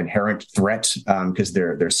as kind of inherent threat because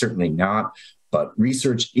they're certainly not. But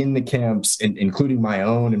research in the camps, including my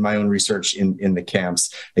own research in the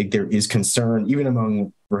camps, I think there is concern, even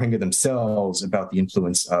among Rohingya themselves, about the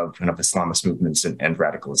influence of kind of Islamist movements and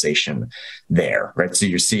radicalization there, right? So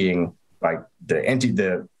you're seeing like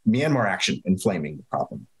the Myanmar action inflaming the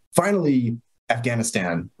problem. Finally,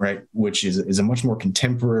 Afghanistan, right, which is a much more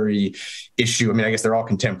contemporary issue. I mean, I guess they're all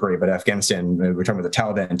contemporary, but Afghanistan, we're talking about the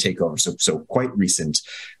Taliban takeover, so quite recent,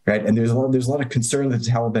 right? And there's a lot of concern that the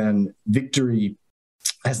Taliban victory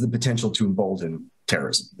has the potential to embolden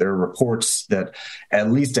terrorism. There are reports that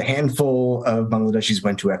at least a handful of Bangladeshis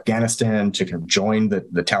went to Afghanistan to kind of join the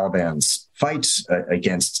Taliban's fight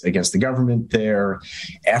against the government there.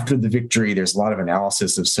 After the victory, there's a lot of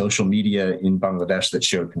analysis of social media in Bangladesh that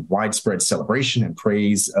showed kind of widespread celebration and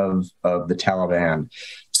praise of the Taliban.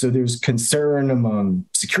 So there's concern among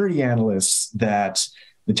security analysts that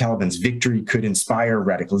the Taliban's victory could inspire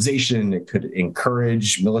radicalization. It could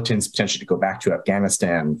encourage militants potentially to go back to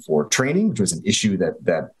Afghanistan for training, which was an issue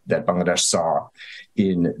that Bangladesh saw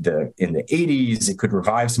in the 80s. It could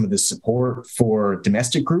revive some of the support for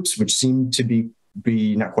domestic groups, which seemed to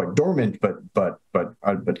be not quite dormant,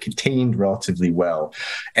 but contained relatively well,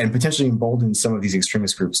 and potentially embolden some of these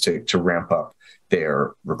extremist groups to ramp up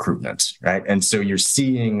their recruitment, right? And so you're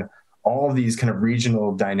seeing all of these kind of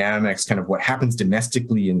regional dynamics, kind of what happens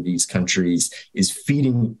domestically in these countries is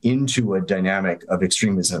feeding into a dynamic of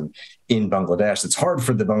extremism in Bangladesh. It's hard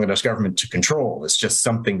for the Bangladesh government to control. It's just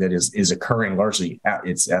something that is occurring largely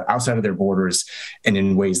it's outside of their borders and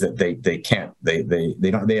in ways that they can't. They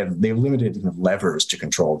have limited kind of levers to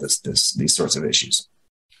control these sorts of issues.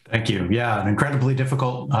 Thank you. Yeah, an incredibly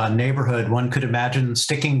difficult neighborhood. One could imagine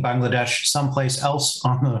sticking Bangladesh someplace else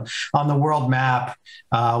on the world map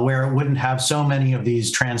where it wouldn't have so many of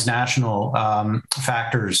these transnational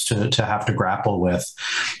factors to have to grapple with.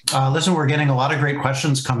 Listen, we're getting a lot of great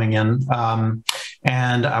questions coming in,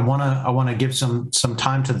 and I want to give some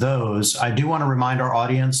time to those. I do want to remind our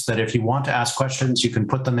audience that if you want to ask questions, you can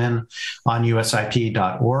put them in on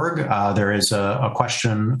usip.org. There is a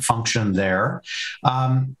question function there.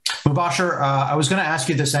 Mubasher, I was going to ask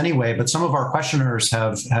you this anyway, but some of our questioners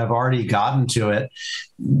have already gotten to it.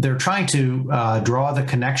 They're trying to draw the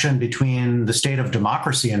connection between the state of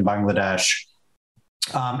democracy in Bangladesh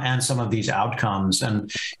and some of these outcomes.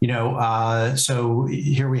 And, so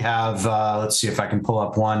here we have, let's see if I can pull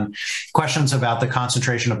up one, questions about the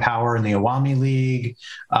concentration of power in the Awami League,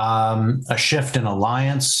 a shift in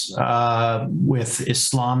alliance with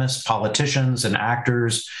Islamist politicians and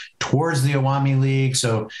actors towards the Awami League.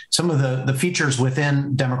 So some of the features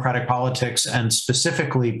within democratic politics and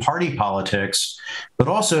specifically party politics, but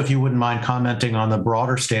also if you wouldn't mind commenting on the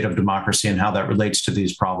broader state of democracy and how that relates to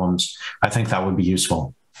these problems, I think that would be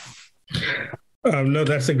useful. No,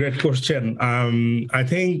 that's a great question. I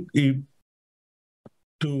think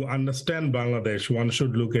to understand Bangladesh, one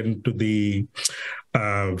should look into the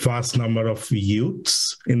vast number of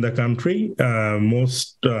youths in the country. A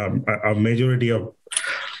majority of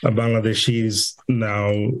Bangladeshis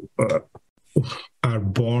now are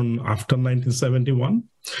born after 1971.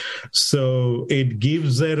 So it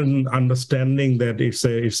gives an understanding that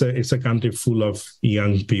it's a country full of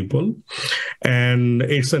young people, and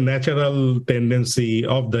it's a natural tendency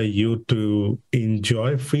of the youth to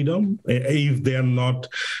enjoy freedom if they are not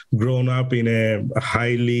grown up in a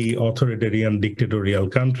highly authoritarian dictatorial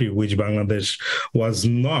country, which Bangladesh was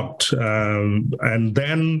not. And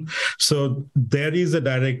then, so there is a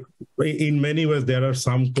direct, in many ways, there are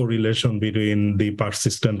some correlation between the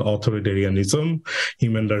persistent authoritarianism,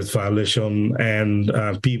 human rights violation, and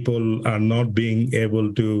people are not being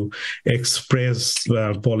able to express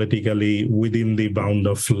politically within the bound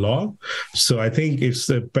of law. So I think it's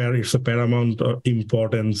a paramount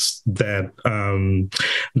importance that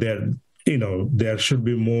there should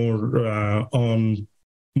be more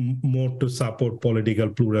to support political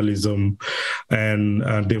pluralism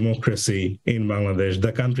and democracy in Bangladesh.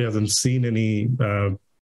 The country hasn't seen any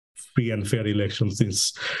free and fair elections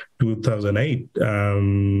since 2008,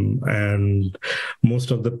 and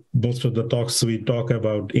most of the talks we talk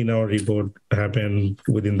about in our report happened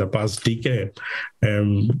within the past decade,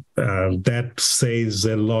 and that says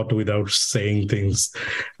a lot without saying things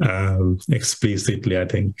explicitly, I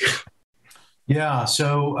think. Yeah,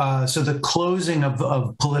 so the closing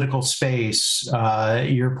of political space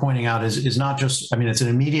you're pointing out is not just, it's an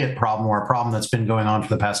immediate problem or a problem that's been going on for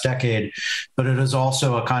the past decade, but it is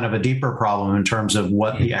also a kind of a deeper problem in terms of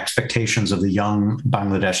what the expectations of the young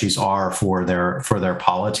Bangladeshis are for their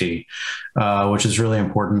polity, which is really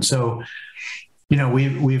important. So,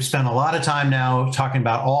 we've spent a lot of time now talking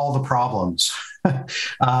about all the problems.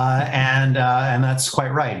 And that's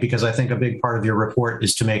quite right, because I think a big part of your report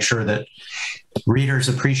is to make sure that readers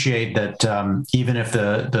appreciate that even if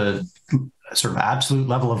the sort of absolute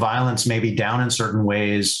level of violence may be down in certain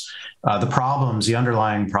ways, the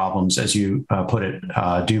underlying problems, as you put it,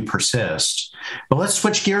 do persist. But let's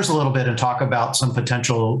switch gears a little bit and talk about some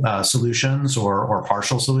potential solutions or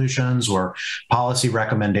partial solutions or policy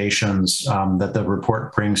recommendations that the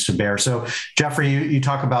report brings to bear. So, Jeffrey, you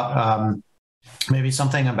talk about maybe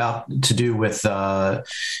something to do with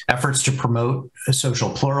efforts to promote social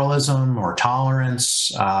pluralism or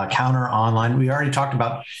tolerance, counter online. We already talked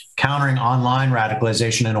about countering online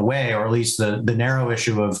radicalization in a way, or at least the narrow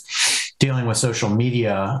issue of dealing with social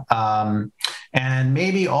media, and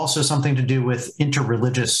maybe also something to do with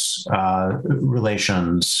interreligious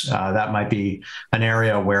relations. That might be an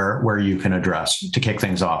area where you can address to kick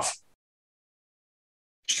things off.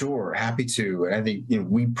 Sure, happy to. And I think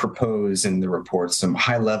we propose in the report some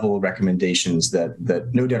high-level recommendations that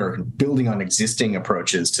no doubt are building on existing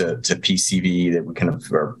approaches to PCV that we kind of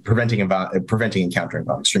are preventing and countering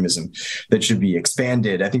violent extremism that should be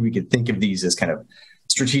expanded. I think we could think of these as kind of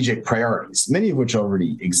strategic priorities, many of which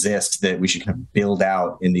already exist, that we should kind of build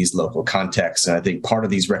out in these local contexts. And I think part of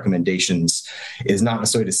these recommendations is not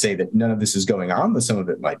necessarily to say that none of this is going on, but some of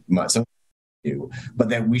it might. but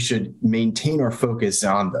that we should maintain our focus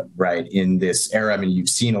on them, right? In this era, I mean, you've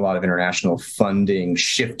seen a lot of international funding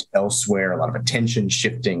shift elsewhere, a lot of attention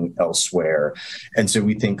shifting elsewhere. And so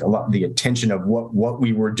we think a lot of the attention of what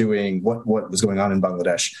we were doing, what was going on in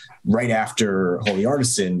Bangladesh right after Holy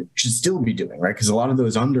Artisan should still be doing, right? Because a lot of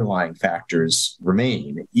those underlying factors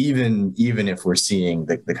remain, even if we're seeing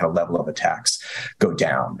the kind of level of attacks go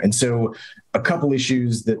down. And so a couple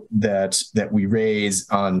issues that we raise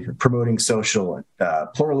on promoting social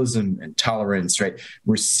pluralism and tolerance, right?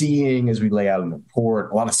 We're seeing, as we lay out in the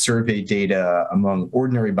report, a lot of survey data among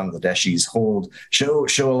ordinary Bangladeshis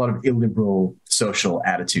show a lot of illiberal social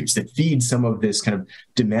attitudes that feed some of this kind of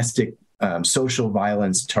domestic social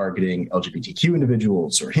violence targeting LGBTQ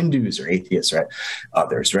individuals or Hindus or atheists, right?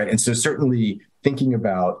 Others, right? And so certainly thinking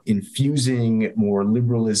about infusing more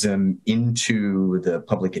liberalism into the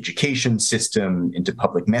public education system, into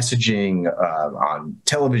public messaging on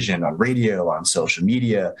television, on radio, on social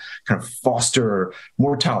media, kind of foster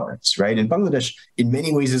more tolerance, right? And Bangladesh, in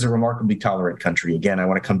many ways, is a remarkably tolerant country. Again, I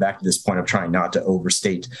want to come back to this point of trying not to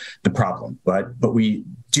overstate the problem, but we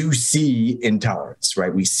do see intolerance,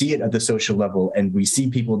 right? We see it at the social level, and we see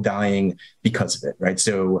people dying because of it, right?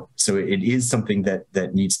 So it is something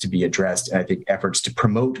that needs to be addressed. And I think efforts to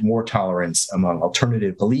promote more tolerance among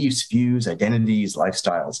alternative beliefs, views, identities,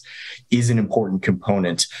 lifestyles is an important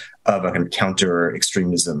component of a kind of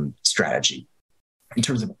counter-extremism strategy. In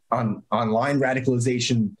terms of online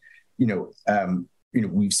radicalization,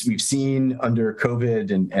 we've seen under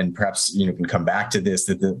COVID, and perhaps can come back to this,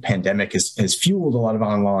 that the pandemic has fueled a lot of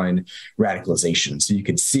online radicalization. So you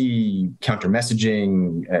can see counter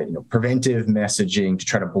messaging, preventive messaging to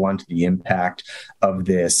try to blunt the impact of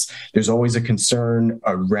this. There's always a concern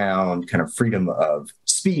around kind of freedom of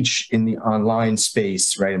speech in the online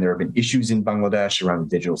space, right? And there have been issues in Bangladesh around the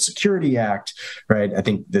Digital Security Act, right? I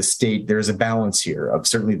think the state, there's a balance here of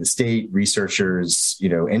certainly the state, researchers,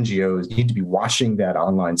 NGOs need to be watching that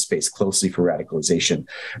online space closely for radicalization,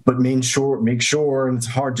 but make sure, and it's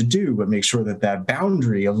hard to do, but make sure that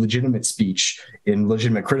boundary of legitimate speech in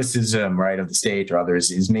legitimate criticism, right, of the state or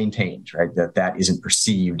others is maintained, right? That isn't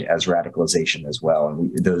perceived as radicalization as well.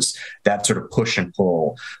 And that sort of push and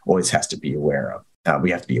pull always has to be aware of.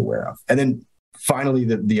 We have to be aware of. And then finally,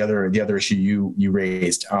 the other issue you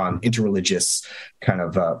raised on interreligious kind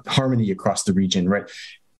of harmony across the region, right?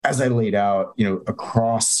 As I laid out,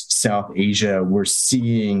 across South Asia, we're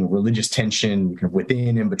seeing religious tension kind of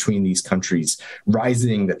within and between these countries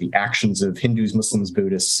rising, that the actions of Hindus, Muslims,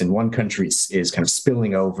 Buddhists in one country is kind of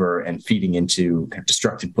spilling over and feeding into kind of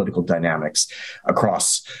destructive political dynamics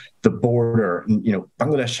across the border.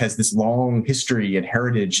 Bangladesh has this long history and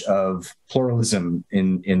heritage of pluralism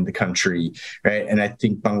in the country, right? And I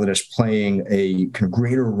think Bangladesh playing a kind of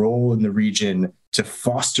greater role in the region to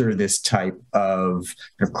foster this type of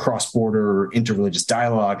cross-border interreligious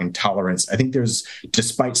dialogue and tolerance. I think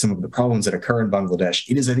despite some of the problems that occur in Bangladesh,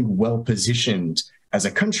 it is, I think, well-positioned as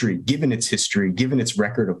a country, given its history, given its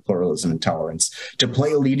record of pluralism and tolerance, to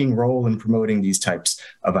play a leading role in promoting these types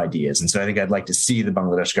of ideas. And so I think I'd like to see the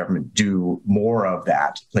Bangladesh government do more of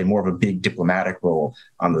that, play more of a big diplomatic role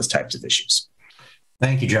on those types of issues.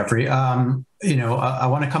 Thank you, Jeffrey. I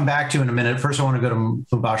want to come back to you in a minute. First, I want to go to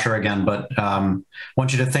Mubasher again, but I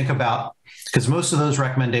want you to think about, because most of those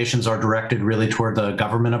recommendations are directed really toward the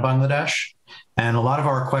government of Bangladesh. And a lot of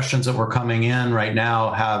our questions that were coming in right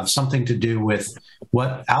now have something to do with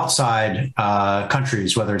what outside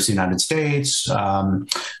countries, whether it's the United States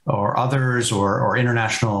or others or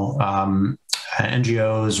international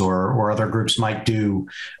NGOs or other groups might do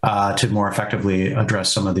to more effectively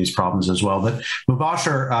address some of these problems as well. But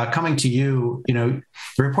Mubasher, coming to you, the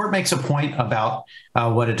report makes a point about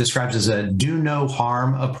what it describes as a do no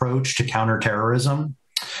harm approach to counterterrorism.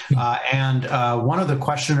 And one of the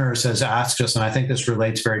questioners has asked us, and I think this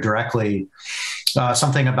relates very directly,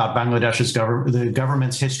 something about Bangladesh's the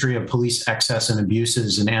government's history of police excess and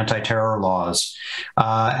abuses and anti-terror laws,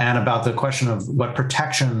 and about the question of what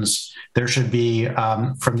protections there should be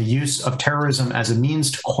from the use of terrorism as a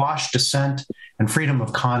means to quash dissent and freedom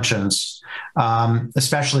of conscience,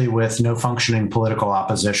 especially with no functioning political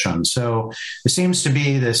opposition. So there seems to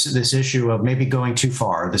be this issue of maybe going too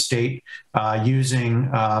far, the state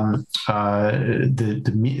using the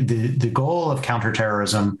goal of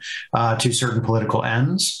counterterrorism to certain political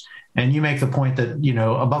ends. And you make the point that,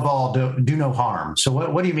 above all, do no harm. So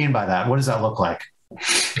what do you mean by that? What does that look like?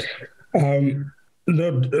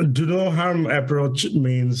 No, do no harm approach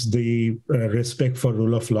means the respect for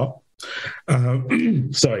rule of law.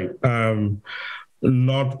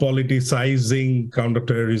 not politicizing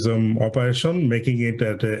counterterrorism operation, making it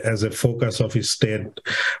as a focus of state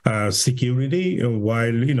security.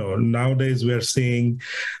 While nowadays we are seeing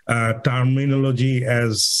terminology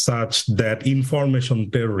as such that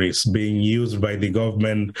information terrorists being used by the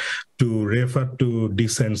government to refer to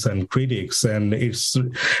dissents and critics, and it's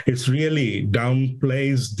really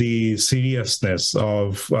downplays the seriousness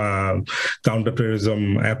of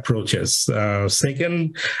counterterrorism approaches.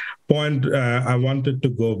 Second point, I wanted to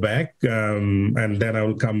go back, and then I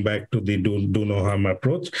will come back to the do no harm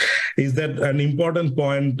approach, is that an important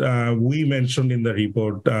point we mentioned in the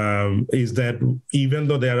report is that even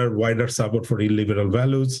though there are wider support for illiberal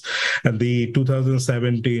values, and the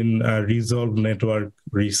 2017 Resolve Network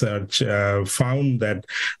research found that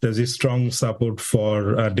there's a strong support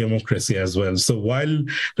for democracy as well. So while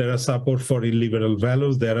there are support for illiberal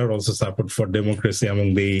values, there are also support for democracy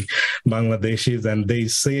among the Bangladeshis, and they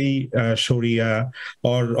say Sharia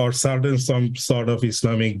or certain some sort of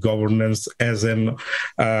Islamic governance as an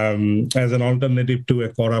alternative to a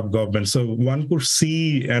corrupt government. So one could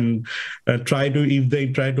see and try to, if they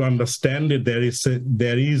try to understand it, there is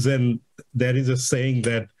a saying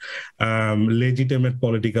that legitimate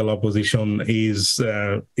political opposition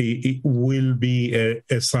it will be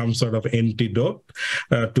some sort of antidote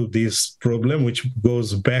to this problem, which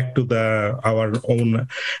goes back to our own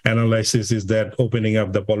analysis, is that opening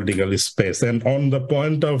up the political space. And on the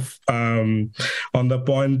point of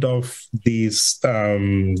this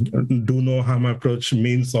do no harm approach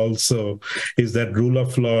means also is that rule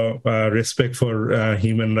of law, respect for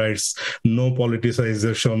human rights, no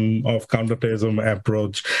politicization of counterterrorism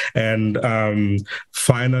approach, and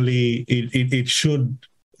finally, it should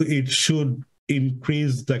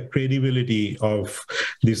increase the credibility of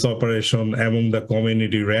this operation among the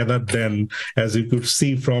community, rather than, as you could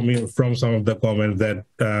see from some of the comments, that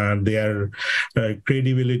their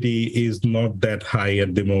credibility is not that high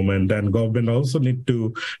at the moment. And government also need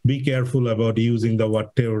to be careful about using the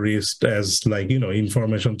word terrorist as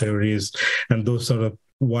information terrorist and those sort of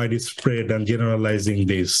widespread and generalizing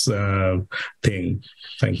this thing.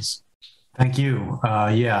 Thanks. Thank you.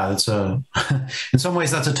 Yeah, it's in some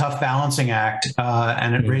ways that's a tough balancing act,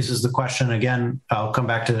 and it raises the question again. I'll come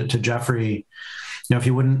back to Jeffrey. If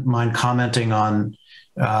you wouldn't mind commenting on.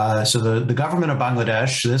 So the government of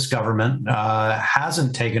Bangladesh, this government,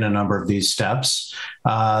 hasn't taken a number of these steps,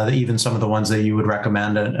 even some of the ones that you would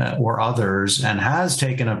recommend or others, and has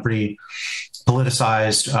taken a pretty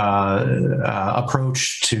politicized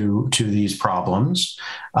approach to these problems,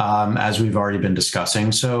 as we've already been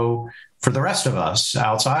discussing. So for the rest of us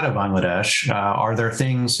outside of Bangladesh, are there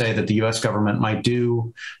things, say, that the U.S. government might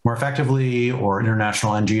do more effectively, or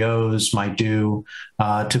international NGOs might do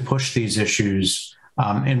to push these issues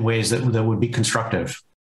in ways that would be constructive?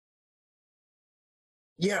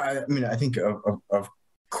 Yeah, I mean, I think of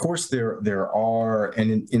course there are,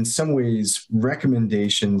 and in some ways,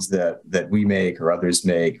 recommendations that we make or others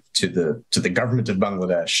make to the government of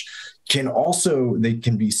Bangladesh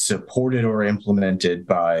can be supported or implemented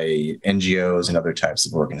by NGOs and other types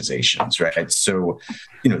of organizations, right? So,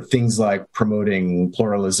 things like promoting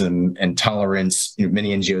pluralism and tolerance.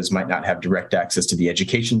 Many NGOs might not have direct access to the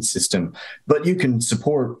education system, but you can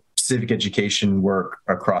support civic education work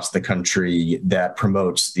across the country that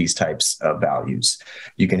promotes these types of values.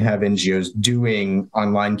 You can have NGOs doing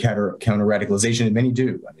online counter-radicalization, and many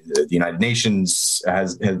do. I mean, the United Nations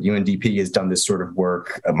UNDP has done this sort of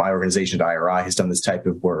work. My organization, IRI, has done this type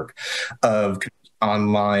of work of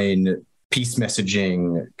online peace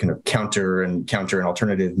messaging, kind of counter and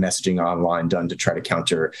alternative messaging online done to try to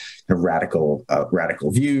counter radical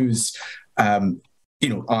views.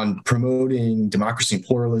 On promoting democracy and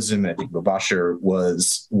pluralism, I think Mubasher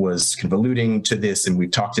was kind of alluding to this, and we've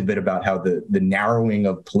talked a bit about how the narrowing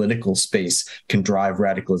of political space can drive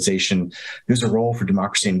radicalization. There's a role for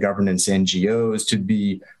democracy and governance NGOs to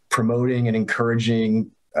be promoting and encouraging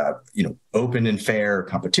open and fair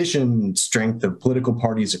competition, strength of political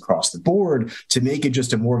parties across the board, to make it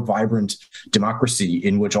just a more vibrant democracy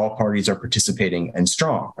in which all parties are participating and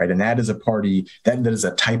strong, right? And that is that is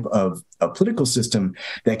a type of a political system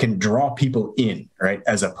that can draw people in, right,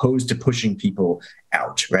 as opposed to pushing people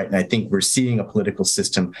out, right? And I think we're seeing a political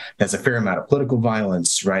system that's a fair amount of political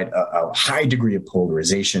violence, right, a high degree of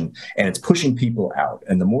polarization, and it's pushing people out.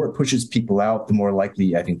 And the more it pushes people out, the more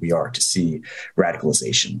likely I think we are to see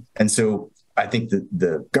radicalization. And so I think that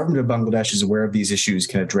the government of Bangladesh is aware of these issues,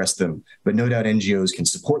 can address them, but no doubt NGOs can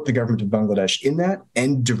support the government of Bangladesh in that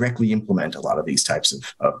and directly implement a lot of these types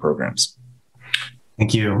of programs.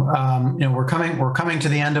 Thank you. We're coming to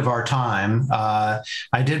the end of our time.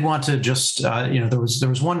 I did want to just, there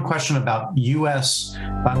was one question about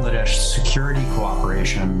U.S.-Bangladesh security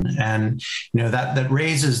cooperation, and that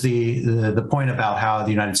raises the point about how the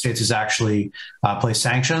United States has actually placed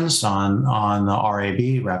sanctions on the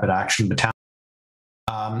RAB, Rapid Action Battalion.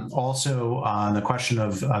 Also, on the question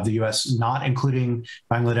of the U.S. not including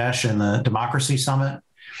Bangladesh in the Democracy Summit.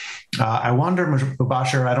 I wonder,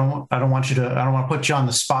 Mubasher, I don't want to put you on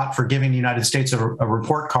the spot for giving the United States a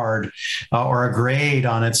report card or a grade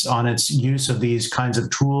on its use of these kinds of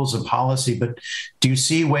tools of policy, but do you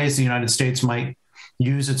see ways the United States might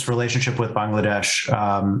use its relationship with Bangladesh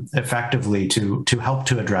effectively to help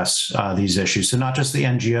to address these issues? So not just the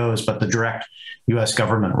NGOs, but the direct U.S.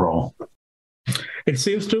 government role. It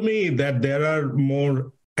seems to me that there are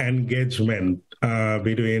more engagement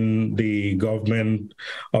between the government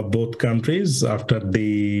of both countries after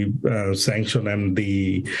the sanction and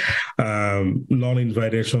the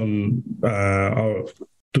non-invitation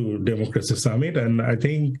to Democracy Summit. And I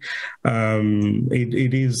think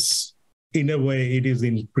it is, in a way, it is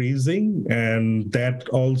increasing, and that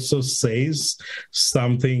also says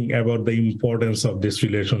something about the importance of this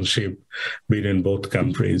relationship between both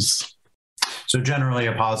countries. So generally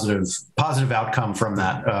a positive outcome from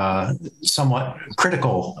that somewhat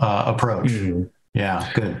critical approach. Mm-hmm. Yeah,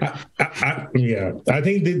 good. I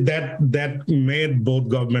think that made both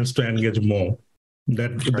governments to engage more.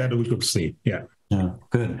 That we could see. Yeah. Yeah,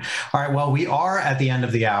 good. All right. Well, we are at the end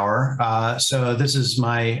of the hour. So this is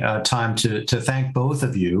my time to thank both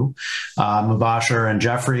of you, Mubasher and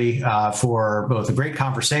Jeffrey, for both a great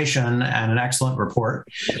conversation and an excellent report.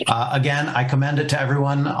 Again, I commend it to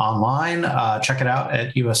everyone online. Check it out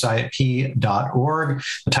at usip.org.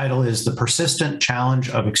 The title is The Persistent Challenge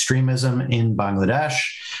of Extremism in Bangladesh.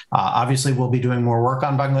 Obviously, we'll be doing more work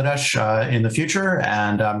on Bangladesh in the future.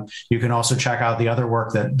 And you can also check out the other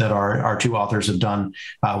work that our two authors have done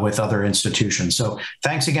with other institutions. So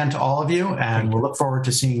thanks again to all of you, and we'll look forward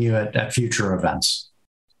to seeing you at future events.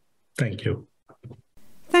 Thank you.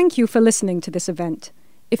 Thank you for listening to this event.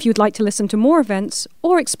 If you'd like to listen to more events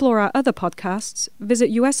or explore our other podcasts, visit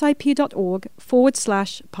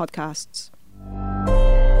usip.org/podcasts.